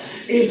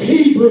is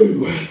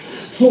Hebrew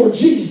for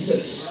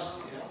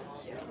Jesus.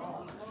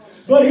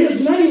 But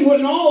his name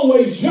wasn't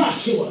always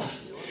Joshua.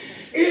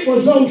 It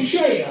was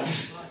Oshea.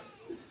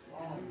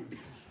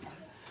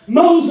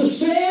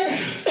 Moses said,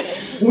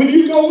 when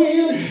you go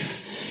in,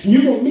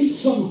 you're going to meet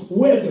some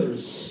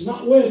wethers.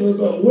 Not weather,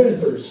 but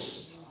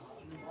wethers.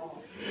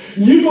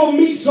 You're going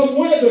to meet some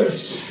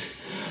wethers,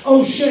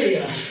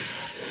 Oshea.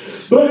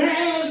 But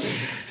as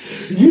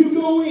you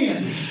go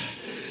in,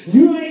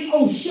 you ain't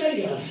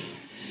Oshea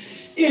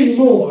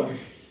anymore.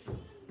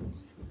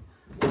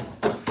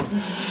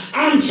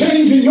 I'm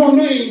changing your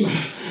name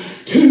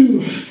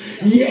to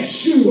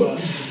Yeshua,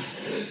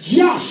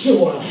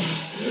 Joshua,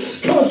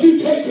 because you're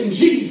taking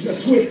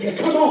Jesus with you.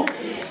 Come on.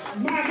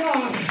 My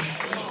God.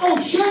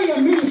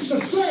 Oshea means to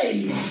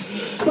save,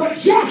 but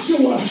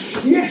Joshua,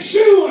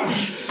 Yeshua,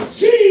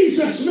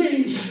 Jesus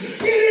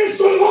means it is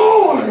the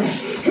Lord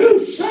who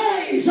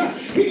saves.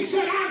 He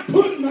said, I'm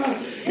putting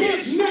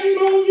his name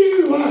on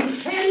you, and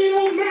it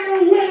don't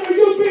matter whether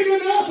you're big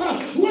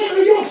enough,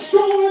 whether you're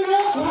strong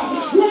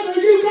enough, whether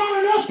you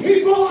got enough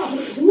people,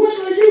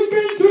 whether you've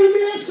been through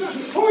this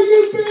or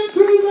you've been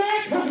through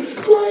that.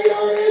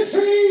 Greater is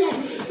he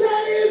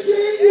that is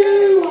in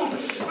you.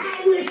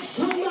 I wish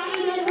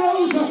somebody that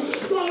knows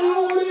the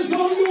Lord is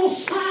on your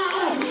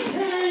side.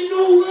 And ain't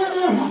no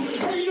weather,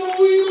 ain't no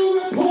evil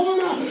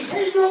report,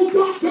 ain't no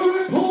doctor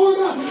report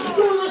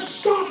gonna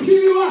stop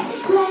you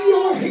from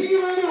your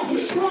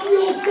healing, from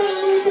your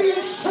family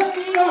being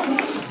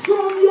saved,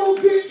 from your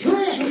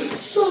victory.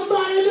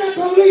 Somebody that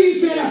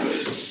believes it,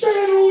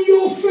 stand on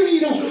your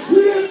feet,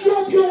 lift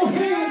up your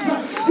hands,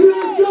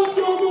 lift up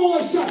your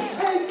voice,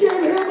 and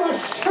give him a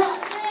shout.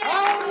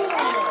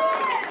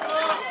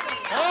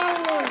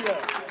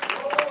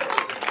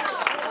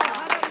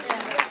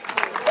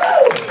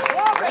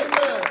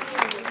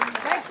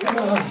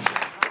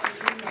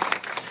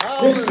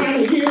 This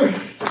time of year,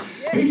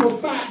 people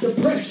fight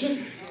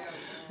depression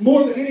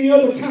more than any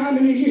other time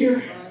in the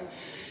year.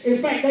 In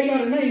fact, they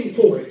got a name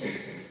for it.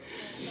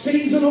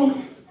 Seasonal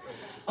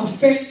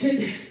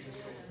affected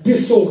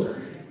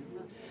disorder.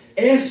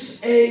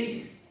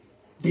 S-A-D.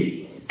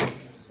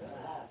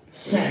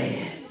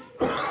 Sad.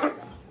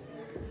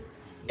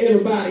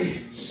 Everybody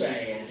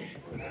sad.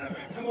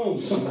 Come on,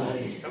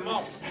 somebody. Come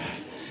on.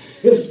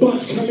 This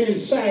bunch come in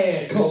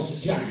sad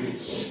cause the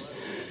Giants.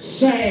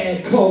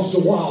 Sad cause the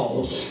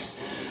Walls.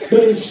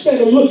 But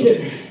instead of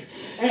looking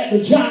at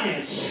the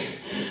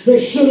Giants, they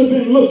should have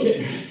been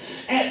looking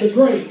at the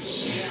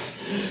grapes.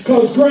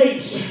 Because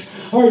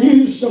grapes are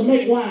used to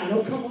make wine.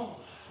 Oh, come on.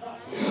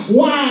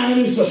 Wine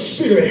is the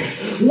spirit.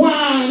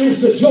 Wine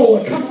is the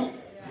joy. Come on.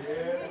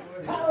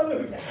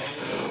 Hallelujah.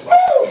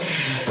 Woo!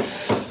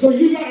 So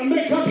you got to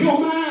make up your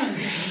mind.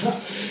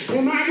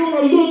 Am I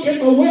going to look at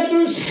the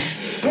weathers?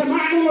 Am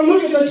I going to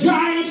look at the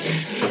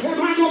Giants?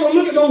 Am I going to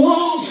look at the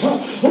Walls?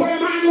 Or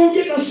am I going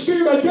to get the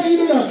spirit of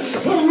David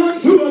to run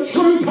through a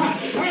troop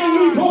and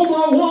leap over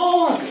a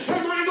wall?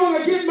 Am I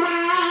going to get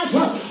my eyes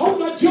on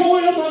the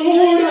joy of the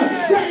Lord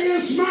that is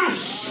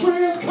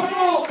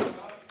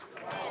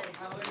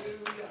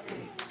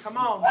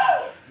on.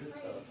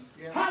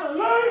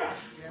 Hallelujah.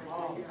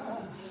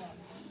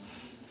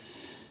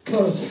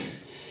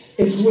 Because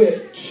it's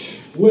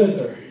which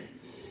weather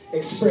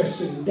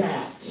expressing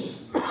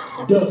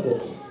doubt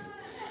double.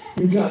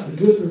 You got the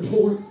good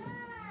report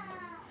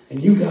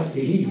and you got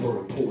the evil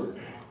report.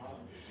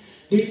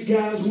 These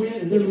guys went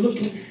and they're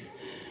looking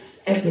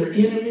at their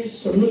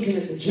enemies, they're looking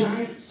at the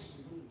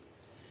giants,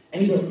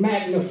 and they're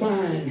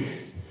magnifying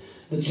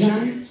the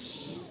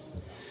giants,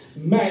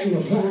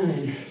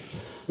 magnifying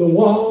the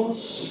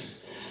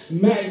walls,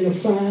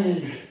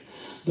 magnifying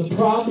the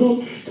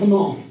problem. Come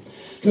on.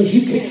 Because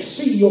you can't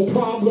see your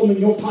problem and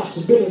your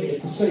possibility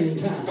at the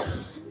same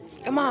time.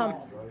 Come on.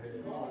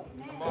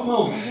 Come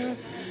on.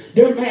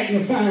 They're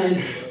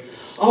magnifying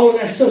all of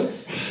that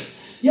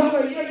stuff. Y'all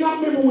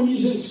remember when you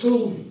was in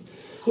school,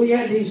 we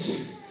had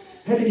these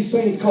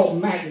things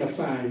called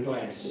magnifying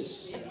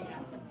glasses.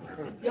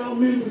 Y'all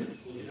remember?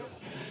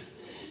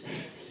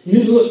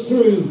 You look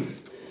through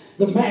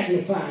the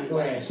magnifying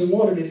glass, and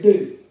what did it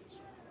do?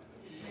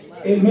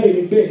 It made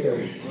it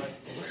bigger.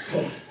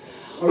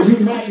 Are you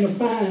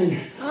magnifying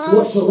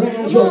what's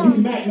around you? Are you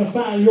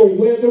magnifying your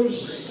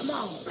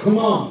weathers? Come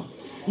on.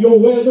 Your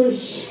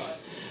weathers.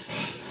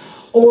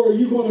 Or are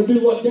you going to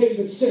do what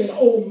David said?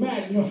 Oh,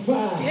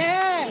 magnify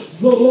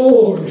the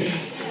Lord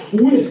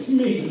with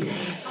me.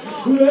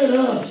 Let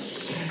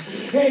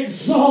us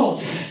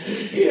exalt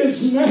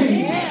his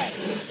name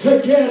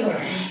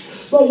together.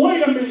 But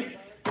wait a minute.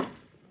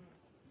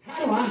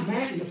 How do I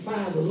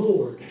magnify the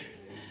Lord?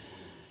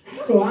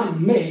 How do I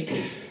make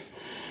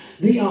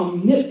the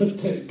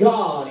omnipotent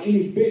God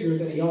any bigger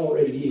than he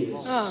already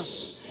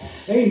is?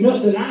 Ain't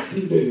nothing I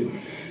can do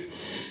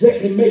that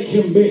can make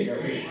him bigger.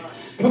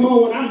 Come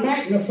on, when I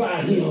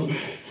magnify him,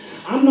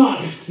 I'm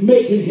not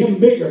making him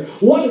bigger.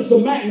 What does the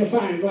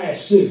magnifying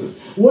glass do?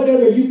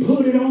 Whatever you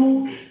put it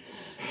on,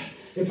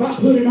 if I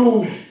put it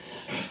on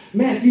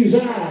Matthew's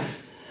eye,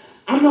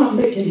 I'm not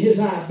making his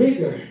eye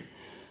bigger.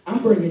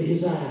 I'm bringing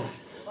his eye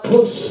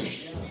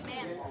closer.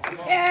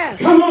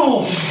 Yes. Come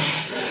on.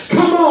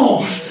 Come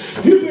on.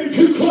 You've been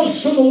too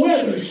close to the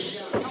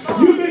weathers.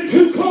 You've been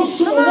too close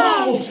to the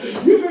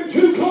walls. You've been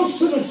too close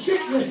to the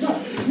sickness.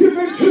 You've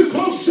been too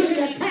close to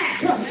the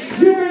attack.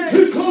 You've been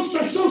too close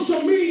to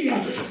social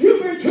media.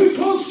 You've been too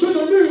close to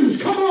the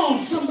news. Come on,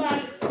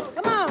 somebody.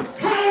 Come on.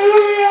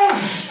 Hallelujah.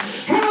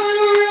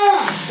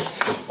 Hallelujah.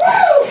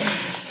 Woo.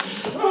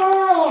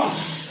 Oh,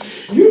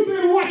 you've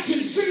been watching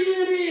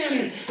CNN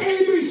and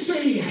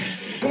ABC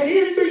and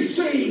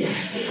NBC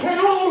and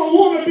all the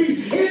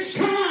wannabes. It's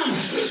time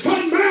to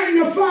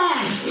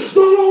magnify the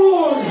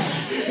Lord.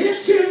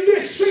 It's in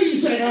this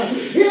season,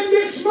 in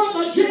this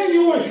month of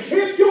January,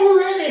 if you're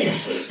ready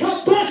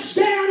to bust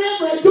down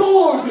every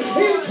door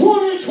in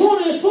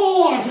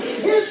 2024,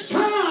 it's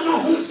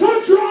time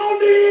to draw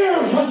near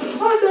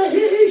unto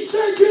him. He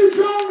said, you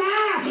draw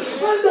nigh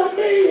unto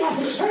me,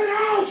 and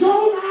I'll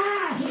draw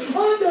nigh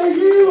unto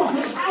you.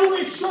 I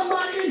wish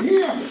somebody in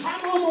here,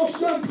 I'm almost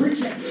done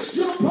preaching,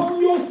 jump on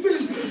your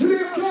feet,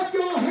 lift up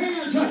your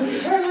hands,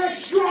 and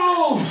let's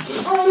draw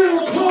a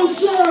little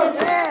closer.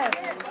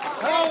 Yes.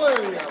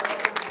 Hallelujah.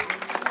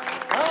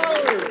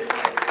 Hallelujah.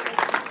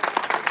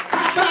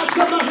 How about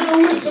somebody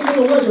who listen to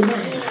the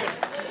weatherman?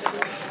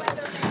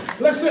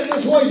 Let's say it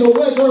this way, the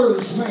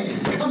weathers man.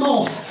 Come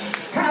on.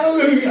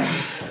 Hallelujah.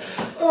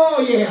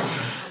 Oh yeah.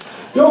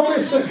 Don't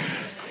listen. In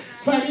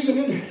fact,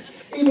 even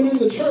in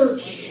the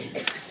church,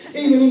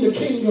 even in the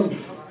kingdom,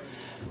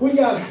 we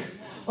got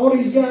all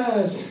these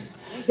guys,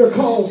 they're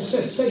called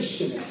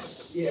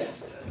cessationists. Yeah.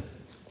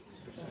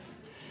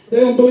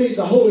 They don't believe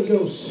the Holy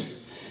Ghost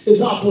is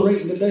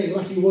operating today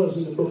like he was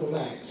in the book of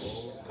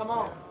Acts. Come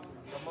on.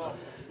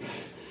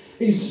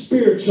 These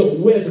spiritual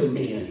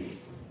weathermen.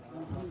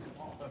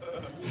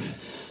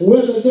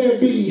 Whether there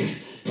be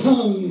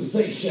tongues,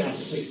 they shall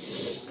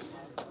cease.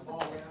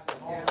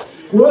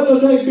 Whether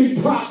there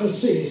be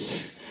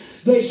prophecies,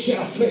 they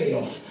shall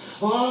fail.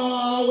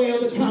 Oh, well,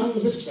 the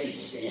tongues have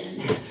ceased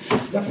then.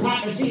 The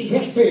prophecies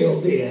have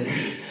failed then.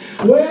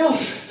 Well,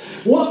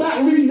 what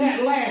about reading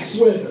that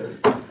last weather?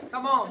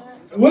 Come on.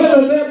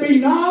 Whether there be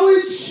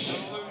knowledge,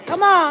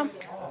 Come on.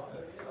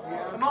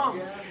 Come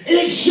on.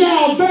 it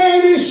shall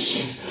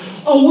vanish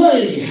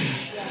away.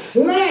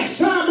 Last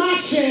time I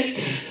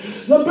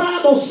checked, the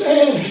Bible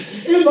said,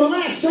 in the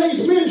last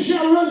days men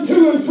shall run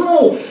to and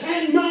fro,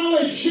 and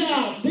knowledge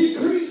shall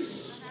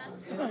decrease.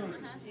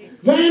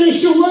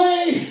 Vanish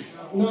away?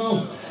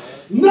 No.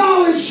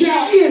 Knowledge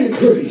shall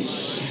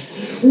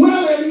increase.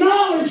 Well, if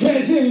knowledge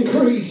has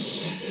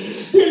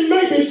increased, then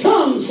maybe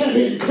tongues have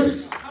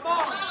increased.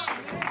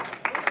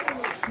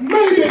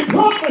 Maybe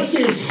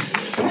prophecies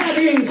have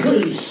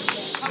increased.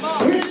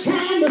 It's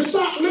time to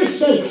stop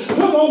listening to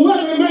the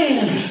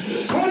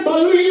weatherman and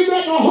believe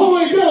that the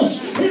Holy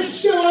Ghost is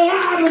still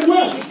alive and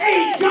well.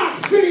 Ain't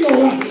got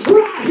filled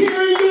right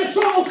here in this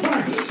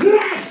altar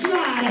last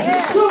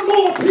night. Some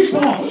more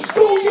people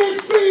gonna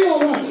get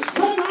filled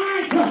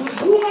tonight.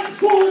 What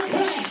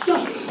forecast?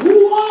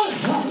 What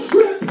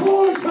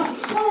report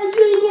are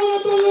you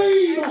gonna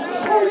believe?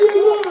 Are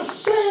you gonna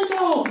stand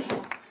on?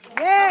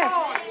 Yes.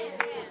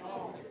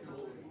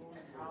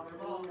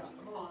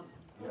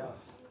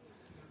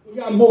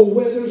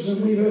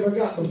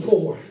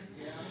 before.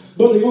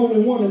 But the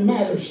only one that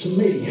matters to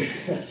me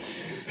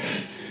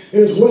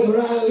is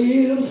whether I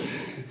live,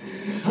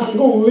 I'm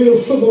going to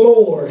live for the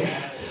Lord.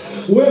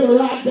 Whether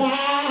I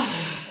die,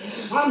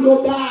 I'm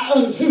going to die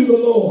unto the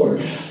Lord.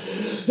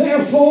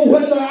 Therefore,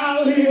 whether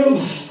I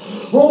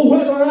live or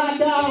whether I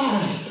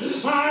die,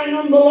 I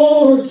am the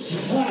Lord's.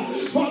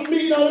 For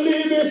me to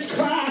live is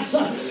Christ,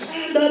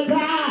 and to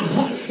die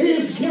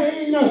is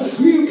gain.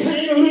 You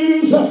can't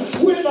lose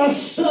with the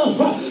stuff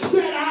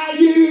that I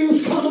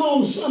use. Come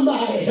on,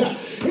 somebody.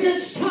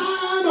 It's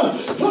time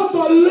to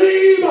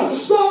believe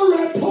the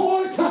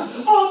report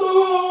of the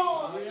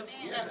Lord.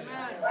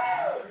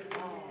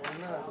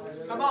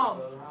 Come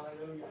on.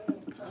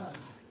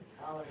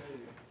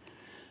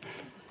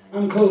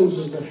 I'm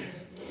closing.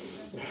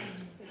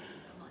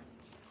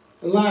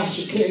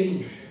 Elisha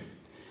came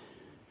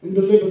and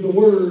delivered the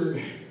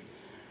word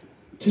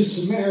to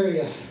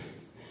Samaria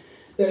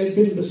that had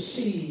been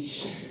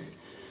besieged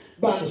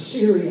by the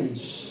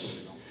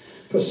Syrians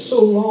for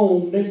so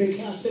long. They've been,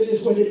 I said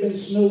this way, they've been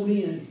snowed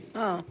in.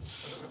 Oh.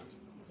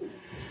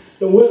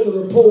 The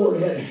weather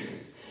report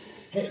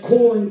had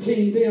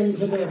quarantined them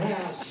to their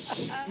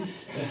house,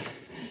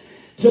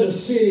 to the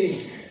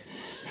city,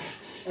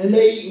 and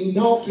they eating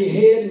donkey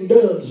head and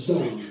dove's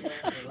dung.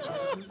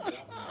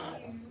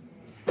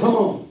 Come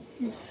on.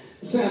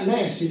 It sounds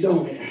nasty,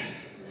 don't it?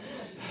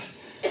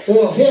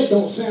 Well, head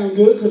don't sound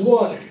good because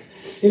what?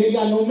 It ain't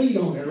got no meat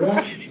on it,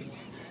 right?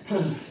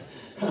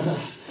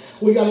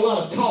 We got a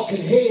lot of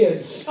talking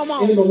heads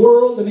in the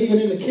world and even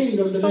in the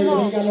kingdom today that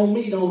ain't got no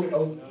meat on it.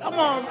 Oh. Come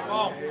on.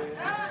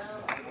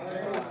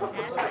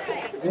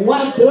 And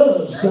why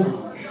doves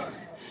dung?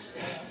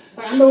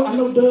 I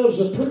know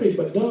doves are pretty,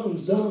 but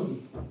dung's dung.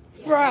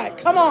 Right.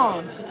 Come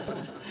on.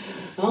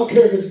 I don't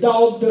care if it's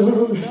dog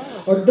dung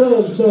or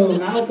dove's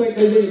dung. I don't think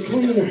there's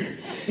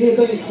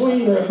anything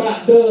cleaner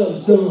about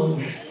dove's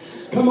dung.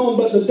 Come on,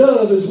 but the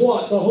dove is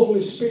what? The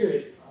Holy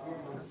Spirit.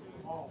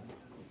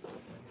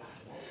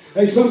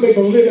 Hey, some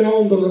people living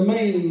on the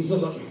remains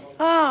of it.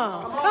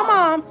 Oh, come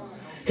on.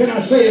 Can I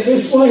say it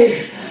this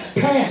way?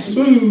 Past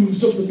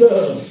moves of the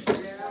dove.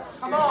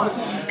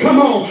 Come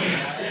on.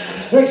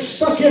 They're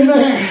stuck in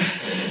there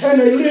and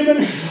they're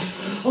living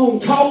on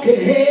talking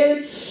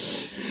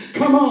heads.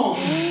 Come on.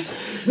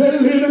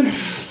 They're living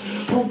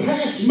on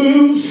past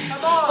moves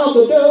of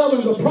the dove,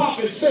 and the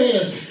prophet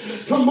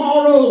says,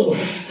 tomorrow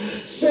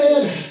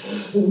said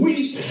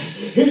wheat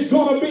is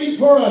going to be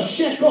for a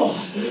shekel,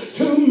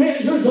 2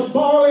 measures of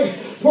barley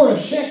for a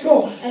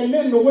shekel, and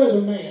then the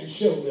weatherman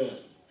showed up.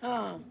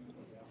 Oh.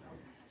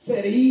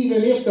 Said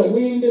even if the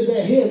windows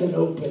of heaven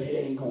open, it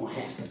ain't going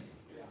to happen.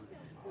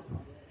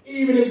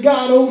 Even if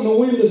God opened the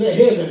windows of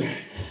heaven,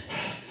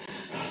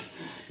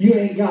 you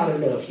ain't got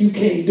enough. You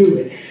can't do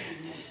it.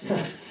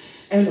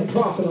 And the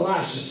prophet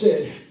Elisha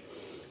said,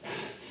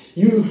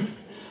 you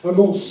are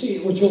going to see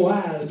it with your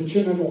eyes, but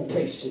you're not going to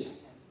taste it.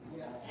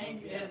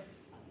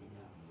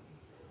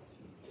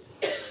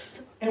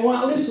 And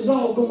while this is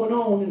all going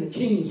on in the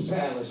king's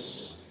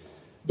palace,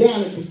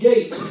 down at the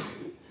gate,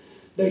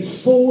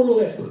 there's 4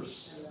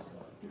 lepers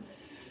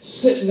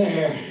sitting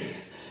there,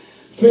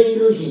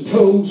 fingers and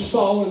toes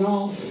falling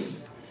off,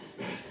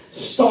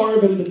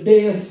 starving to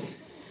death.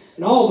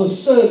 And all of a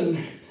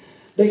sudden,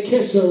 they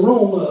catch the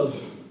aroma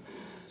of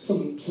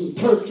some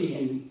turkey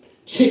and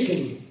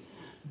chicken,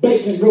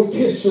 bacon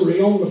rotisserie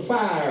on the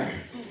fire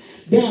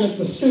down at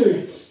the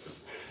Syrian.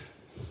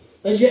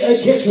 They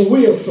catch a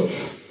whiff of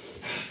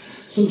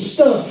some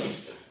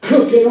stuff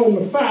cooking on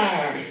the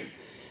fire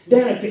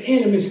down at the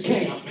enemy's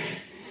camp.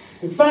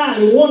 And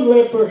finally, one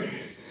leper,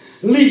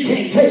 Lee,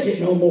 can't take it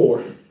no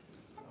more.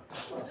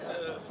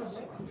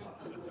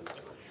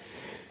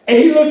 And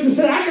he looks and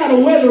said, I got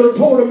a weather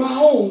report of my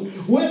own.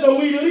 Whether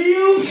we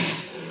live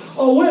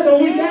or whether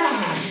we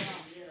die,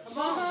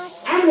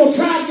 I'm going to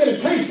try to get a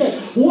taste of it.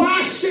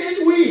 Why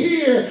sit we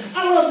here?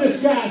 I love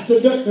this guy's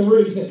deductive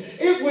reasoning.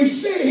 If we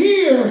sit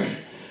here,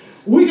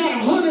 we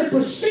got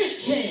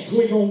 100% chance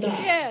we're going to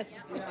die.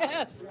 Yes.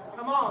 Yes.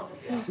 Come on.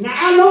 Now,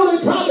 I know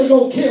they probably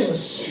going to kill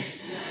us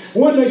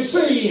when they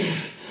see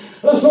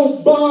us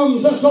old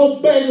bums, us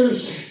old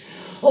beggars,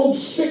 old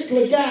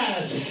sickly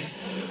guys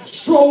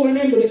strolling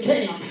into the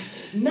camp.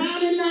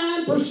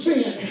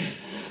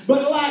 99%.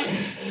 But like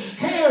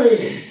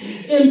Harry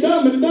in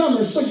Dumb and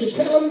Dumber, so you're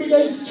telling me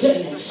there's a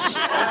chance.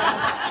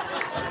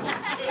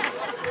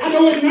 I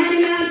know a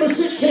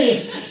 99%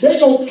 chance they're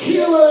going to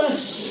kill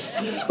us.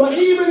 But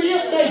even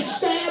if they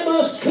stab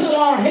us, cut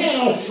our head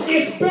off,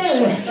 it's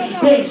better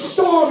than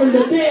starving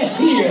to death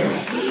here.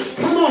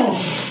 Come on.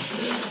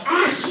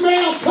 I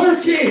smell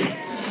turkey.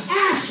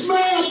 I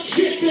smell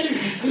chicken.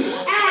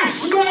 I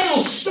smell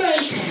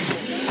steak.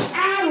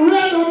 I'd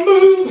rather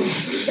move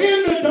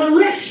in the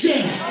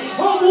direction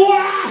of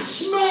what I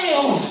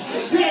smell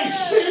than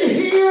sit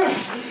here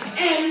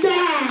and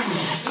die.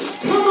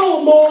 Come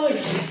on,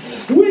 boys.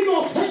 We're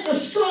going to take a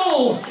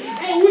stroll,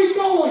 and we're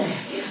going.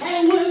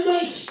 And when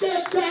they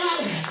stepped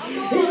out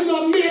in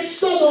the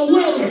midst of the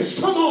wilderness,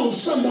 come on,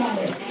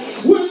 somebody.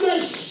 When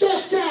they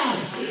stepped out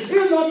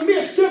in the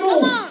midst of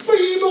old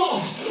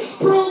feeble,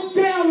 broken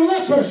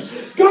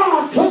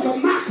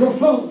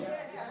microphone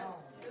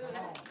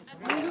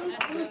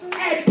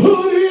and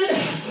put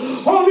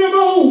it on them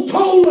old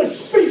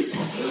toeless feet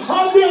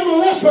of them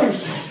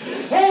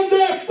lepers, and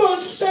their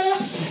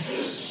footsteps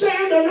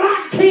sounded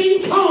like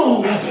King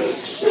Kong,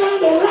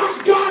 sounded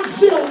like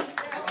Godzilla.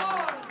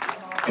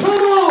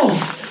 Come on.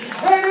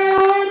 And the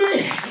army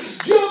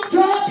jumped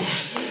up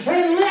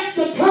and left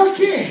the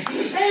turkey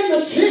and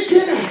the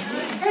chicken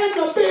and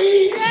the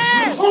beans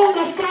on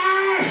the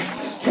fire,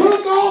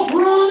 took off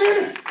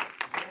running.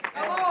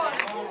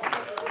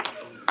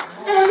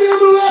 And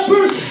them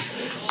lepers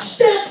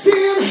stepped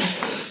in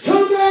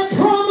to their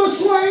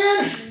promised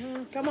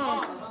land. Come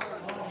on.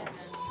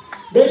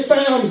 They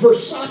found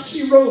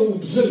Versace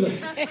robes in the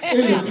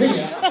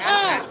tent.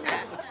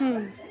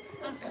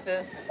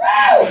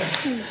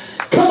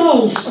 Come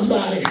on,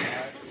 somebody.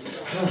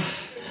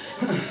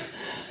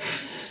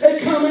 They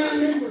come out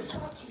in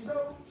Versace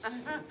robes,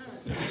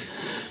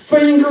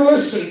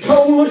 fingerless and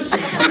toeless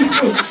and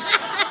toothless.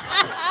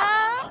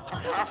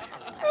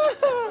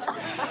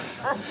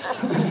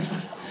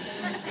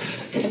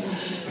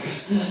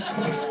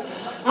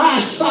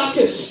 Eye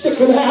sockets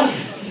sticking out.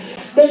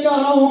 They got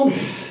on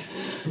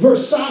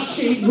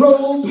Versace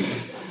robe.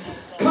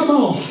 Come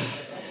on.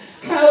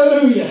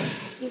 Hallelujah.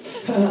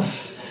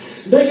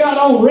 They got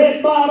on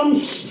red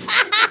bottoms.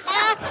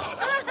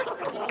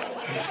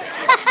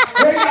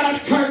 They got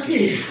a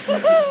turkey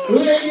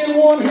leg in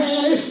one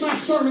hand. It's my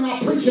sermon. I'll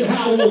preach it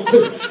how I want to.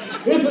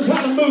 This is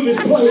how the movie's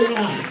playing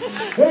out.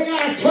 They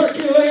got a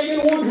turkey leg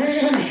in one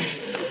hand.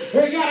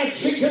 They got a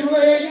chicken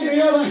leg in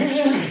the other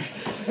hand.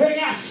 They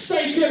got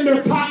steak in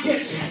their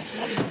pockets.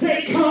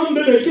 They come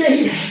to the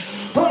gate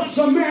of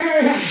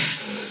Samaria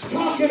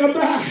talking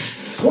about,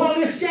 well,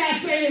 this guy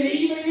saying,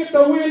 even if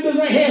the windows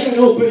of heaven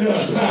open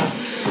up.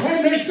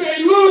 And they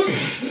say, look,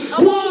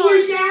 what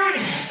we got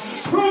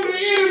from the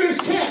enemy's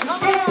camp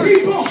of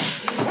people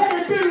that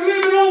have been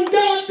living on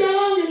dog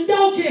dung and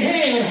donkey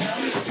head,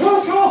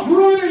 took off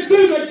running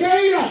through the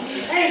gate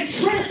and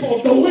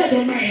trampled the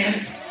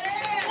weatherman.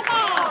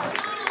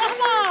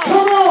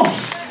 Come on.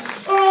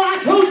 Oh,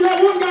 I told you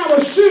that one guy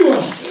was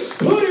sure.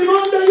 Put him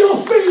under your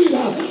feet,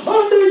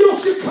 under your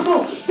shoe. Come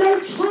on.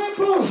 They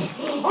trampled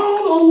all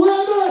the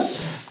weathers.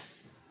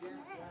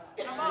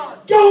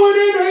 Going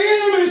in the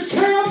enemy's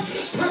camp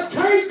to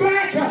take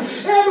back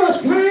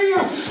everything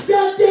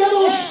the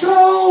devil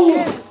stole.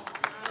 And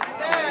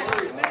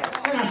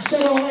I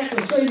said all that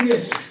to say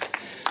this.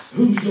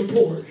 Whose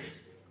report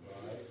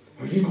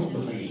are you going to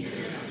believe?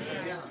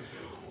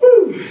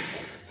 Woo!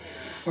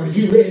 Are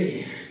you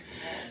ready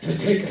to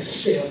take a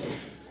step?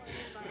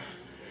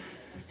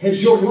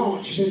 Has your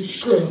launch been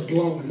scrubbed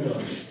long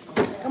enough?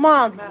 Come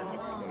on.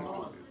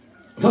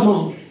 Come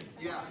on.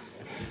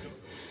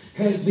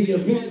 Has the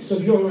events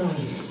of your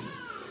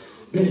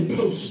life been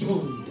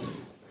postponed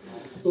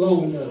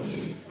long enough?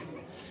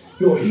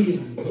 Your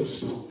healing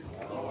postponed.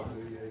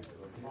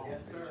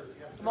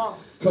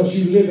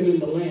 Because you're living in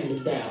the land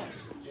of doubt.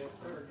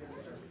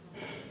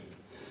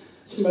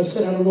 Somebody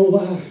said, I don't know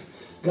why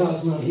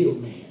God's not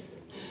healed me.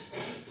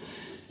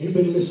 You've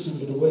been listening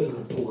to the weather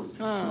report.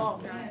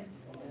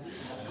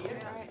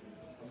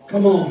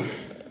 Come on.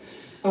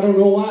 I don't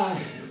know why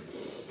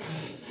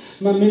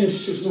my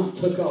ministry's not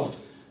took off.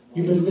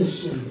 You've been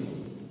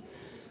listening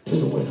to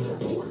the weather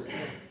report.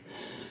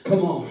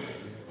 Come on.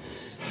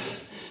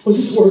 Was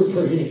this word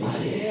for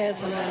anybody?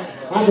 Yes,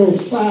 I drove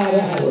 5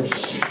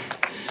 hours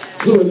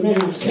to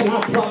announce, can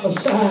I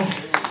prophesy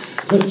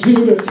to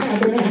Judah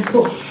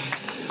Tabernacle?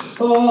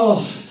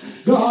 Oh,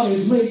 God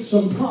has made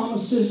some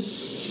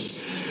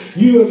promises.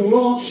 You have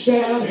launched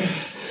out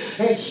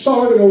and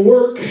started a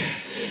work,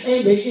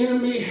 and the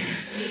enemy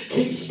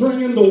keeps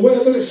bringing the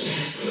weathers,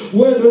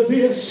 whether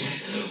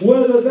this,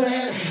 whether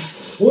that,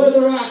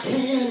 whether I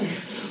can,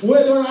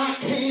 whether I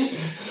can't.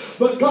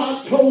 But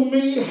God told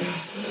me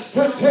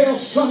to tell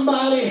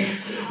somebody,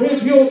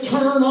 if you'll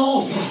turn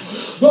off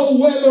the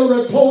weather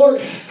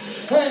report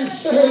and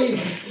say,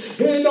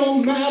 it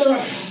don't matter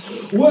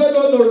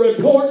whether the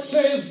report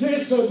says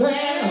this or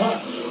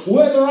that,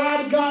 whether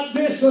I've got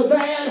this or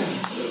that,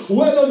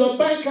 whether the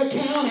bank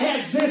account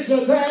has this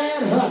or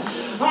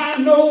that, I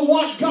know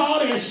what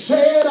God has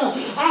said.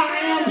 I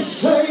am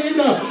saved.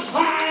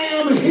 I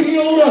am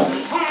healed.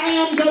 I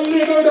am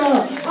delivered.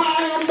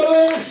 I am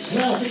blessed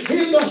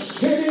in the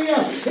city,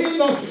 in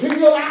the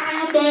field. I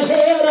am the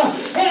head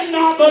and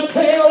not the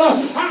tail.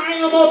 I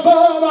am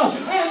above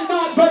and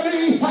not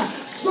beneath.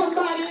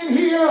 Somebody in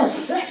here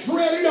that's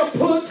ready to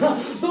put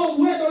the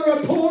weather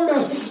report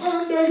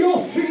under your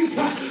feet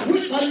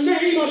with the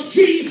name of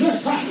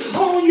Jesus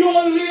on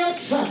your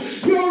lips.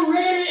 You're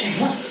ready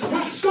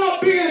to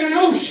stop being an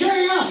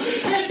O'Shea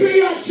and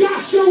be a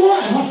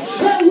Joshua.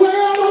 And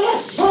wherever the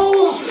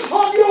sole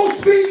of your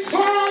feet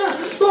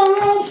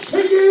belongs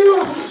to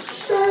you,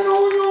 stand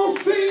on your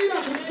feet,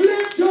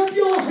 lift up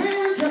your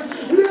hands,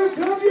 lift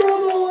up your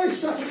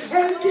voice,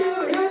 and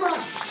give him a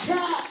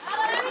shout.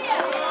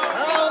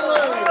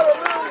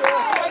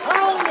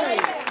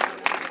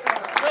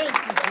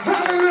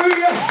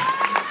 Hallelujah.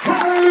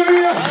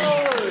 Hallelujah.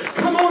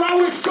 Come on, I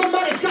wish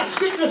somebody's got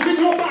sickness in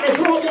your body.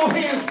 Throw your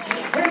hands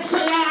and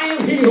say, I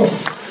am healed.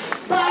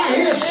 By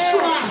his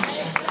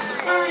stripes,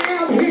 I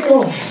am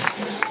healed.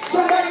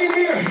 Somebody in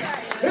here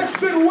that's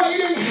been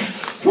waiting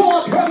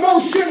for a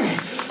promotion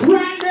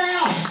right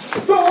now,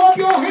 throw up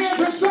your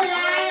hands and say,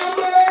 I am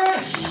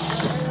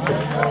blessed.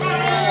 I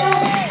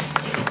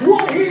am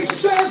what he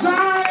says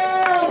I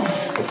am.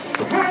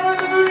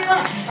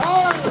 Hallelujah.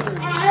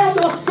 I am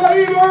the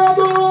favor of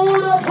the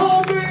Lord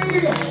upon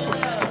me.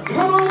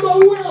 Come on,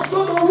 the wealth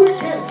of the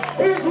wicked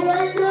is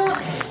laid up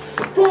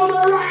for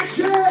the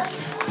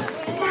righteous.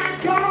 My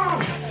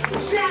God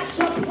shall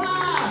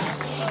supply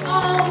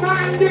all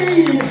my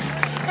need,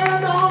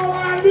 and all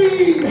I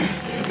need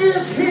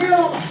is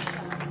him.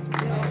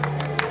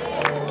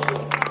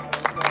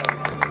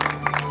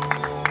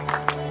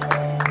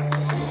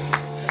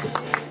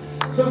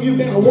 Some of you have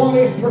been a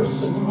what-if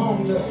person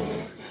long enough.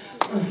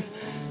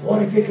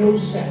 What if it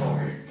goes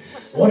sour?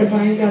 What if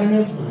I ain't got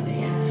enough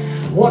money?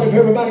 What if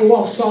everybody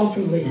walks off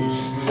and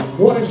leaves?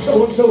 What if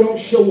so-and-so don't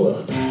show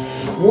up?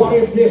 What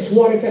if this,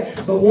 what if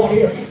that? But what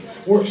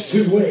if works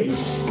two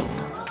ways.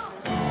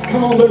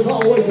 Come on, there's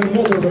always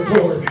another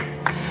report.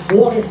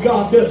 What if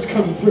God does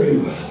come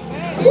through?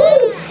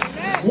 Woo!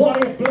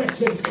 What if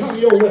blessings come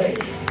your way?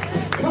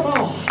 Come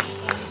on.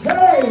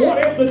 Hey, what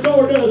if the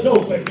door does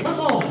open? Come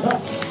on.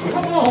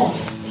 Come on.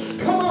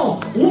 Come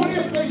on. What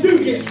if they do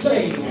get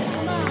saved?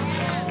 Come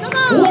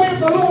on. What if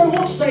the Lord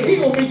wants to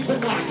heal me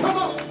tonight? Come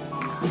on.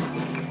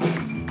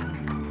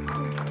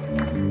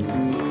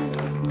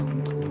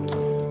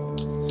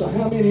 So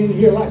how many in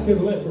here, like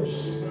them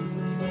lepers,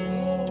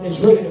 is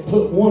ready to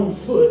put one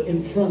foot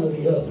in front of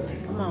the other?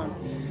 Come on.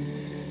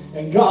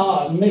 And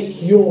God,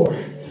 make your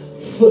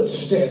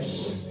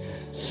footsteps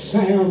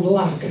sound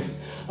like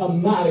a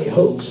mighty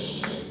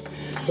host.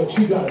 But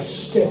you got to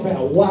step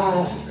out.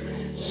 Why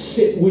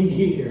sit we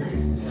here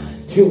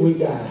till we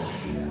die?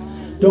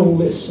 Don't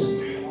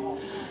listen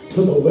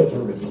to the weather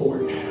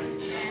report.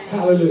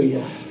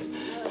 Hallelujah.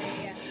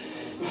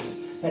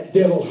 That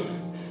devil,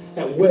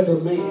 that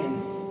weatherman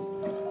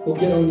will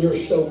get on your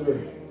shoulder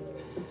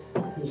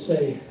and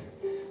say,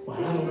 well,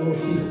 I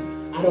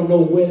don't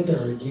know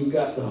whether you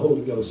got the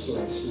Holy Ghost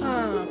last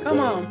night. Come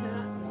on.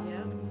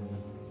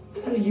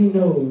 How do you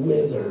know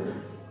whether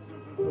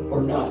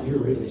or not you're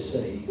really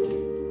saved?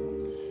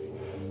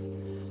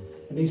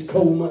 In these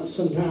cold months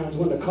sometimes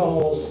when the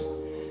calls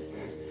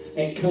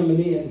ain't coming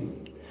in,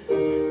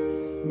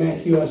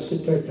 Matthew, I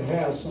sit there at the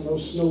house on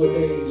those snowy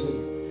days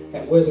and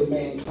that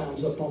weatherman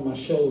climbs up on my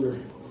shoulder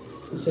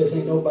and says,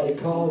 ain't nobody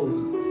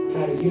calling.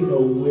 How do you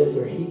know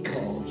whether he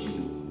called you?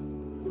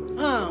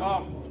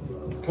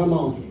 Come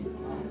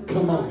on.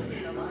 Come on.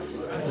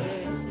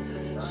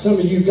 Some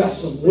of you got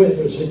some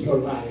withers in your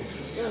life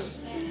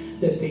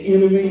that the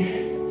enemy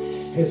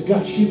has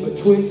got you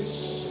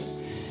betwixt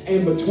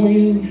and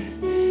between,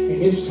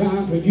 and it's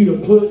time for you to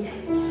put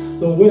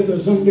the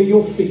withers under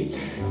your feet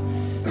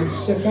and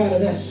step out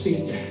of that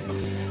seat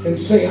and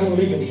say, I'm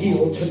leaving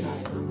healed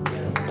tonight.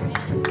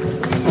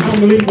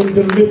 I'm leaving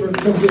delivered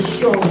from this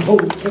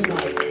stronghold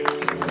tonight.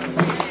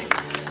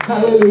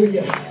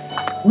 Hallelujah.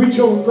 Reach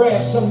over and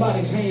grab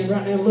somebody's hand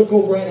right now. Look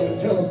over at him and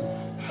tell him,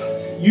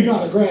 you're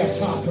not a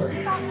grasshopper.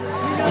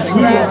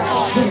 We are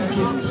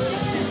champions.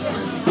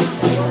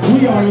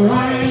 We are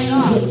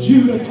Lions of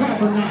Judah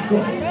Tabernacle.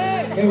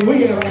 And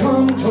we have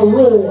come to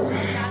roar.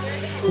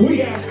 We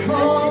have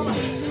come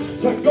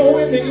to go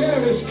in the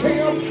enemy's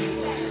camp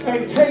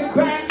and take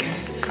back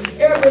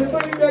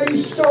everything that he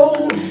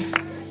stole.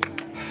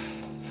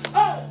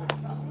 Oh,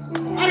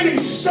 I didn't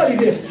even study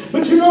this,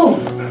 but you know,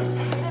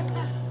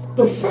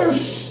 the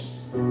first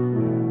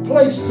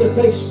place that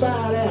they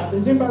spied out,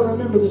 does anybody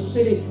remember the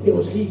city? It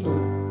was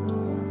Hebron.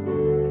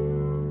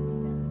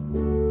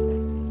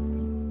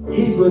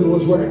 Hebron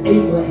was where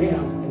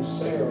Abraham and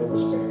Sarah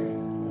was buried.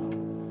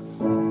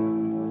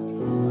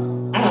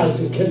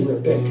 Isaac and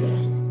Rebekah.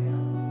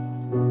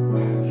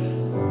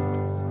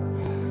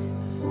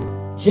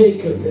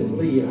 Jacob and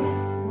Leah.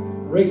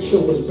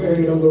 Rachel was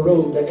buried on the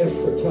road to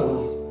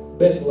Ephratah,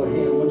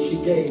 Bethlehem, when she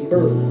gave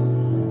birth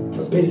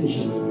to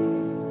Benjamin,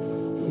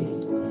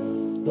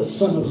 the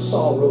son of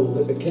sorrow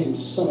that became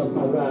son of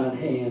my right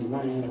hand.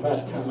 Man, if I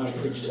had time, I'd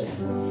preach that.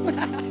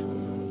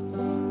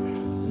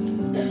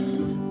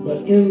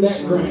 But in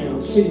that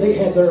ground, see, they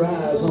had their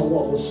eyes on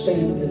what was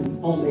standing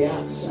on the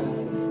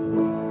outside.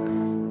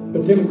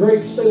 But them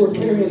grapes they were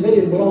carrying, they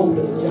didn't belong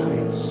to the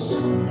giants.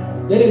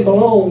 They didn't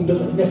belong to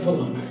the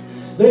Nephilim.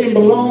 They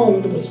didn't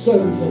belong to the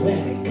sons of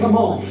Anak. Come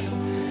on.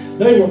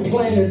 They were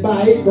planted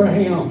by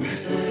Abraham.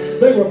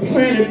 They were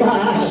planted by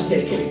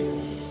Isaac.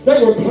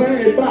 They were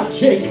planted by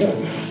Jacob.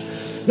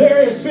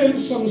 There has been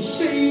some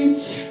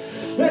seeds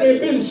that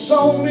have been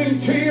sown in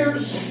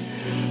tears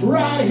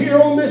right here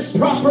on this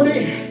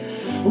property,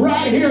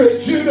 right here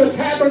at Judah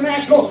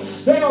Tabernacle.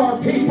 There are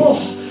people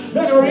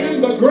that are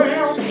in the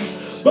ground,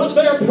 but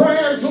their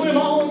prayers live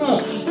on,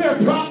 their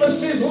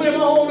prophecies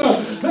live on,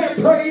 their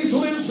praise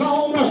lives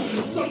on.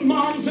 Some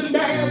moms and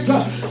dads,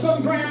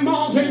 some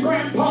grandmas and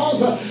grandpas,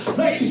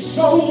 they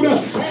sowed,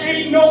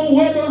 ain't no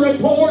weather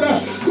report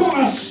gonna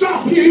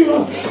stop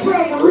you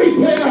from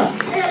reaping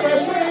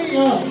everything.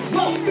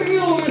 The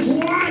field is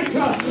white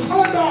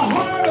on the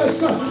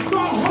harvest. The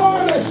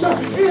harvest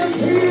is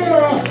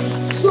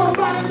here.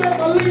 Somebody that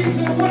believes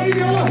it, wave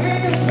your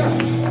hands,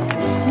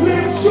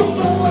 lift your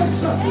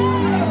voice,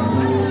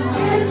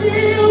 and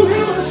give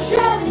him a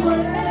shout.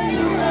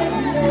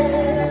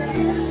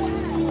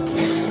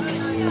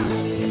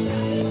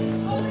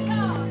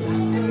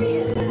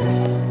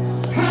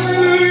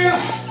 Hallelujah.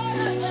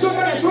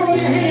 Somebody throw your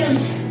hands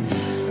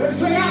and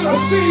say, I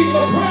receive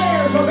the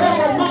prayers of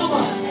every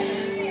mama,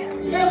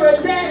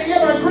 every daddy,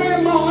 every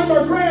grandma,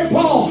 every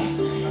grandpa,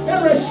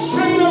 every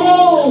saint of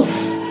old.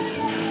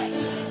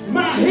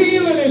 My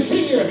healing is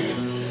here.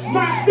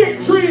 My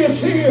victory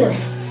is here.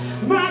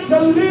 My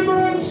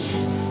deliverance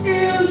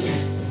is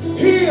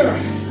here.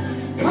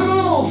 Come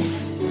on.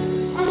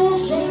 I want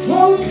some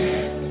folk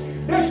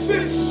that's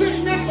been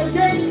sitting at the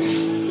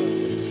gate,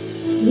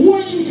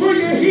 waiting for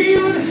your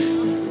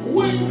healing,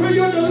 waiting for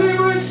your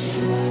deliverance,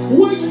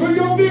 waiting for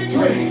your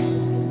victory.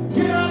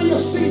 Get out of your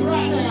seat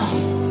right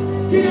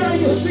now. Get out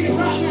of your seat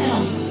right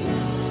now.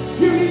 If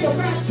you need the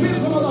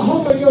baptism of the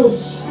Holy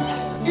Ghost,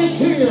 it's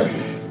here.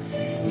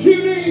 If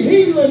you need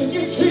healing,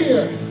 it's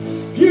here.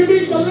 If you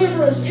need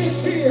deliverance,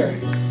 it's here.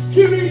 If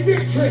you need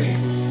victory,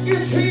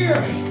 it's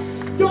here.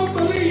 Don't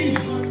believe.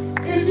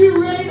 If you're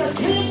ready to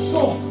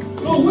cancel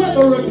the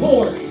weather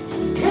report,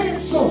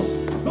 cancel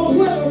the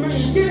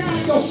weatherman, get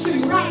out of your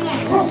seat right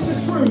now, across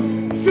this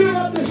room, fill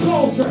up this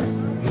altar.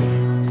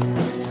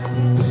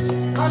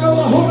 I know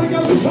the Holy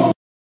Ghost told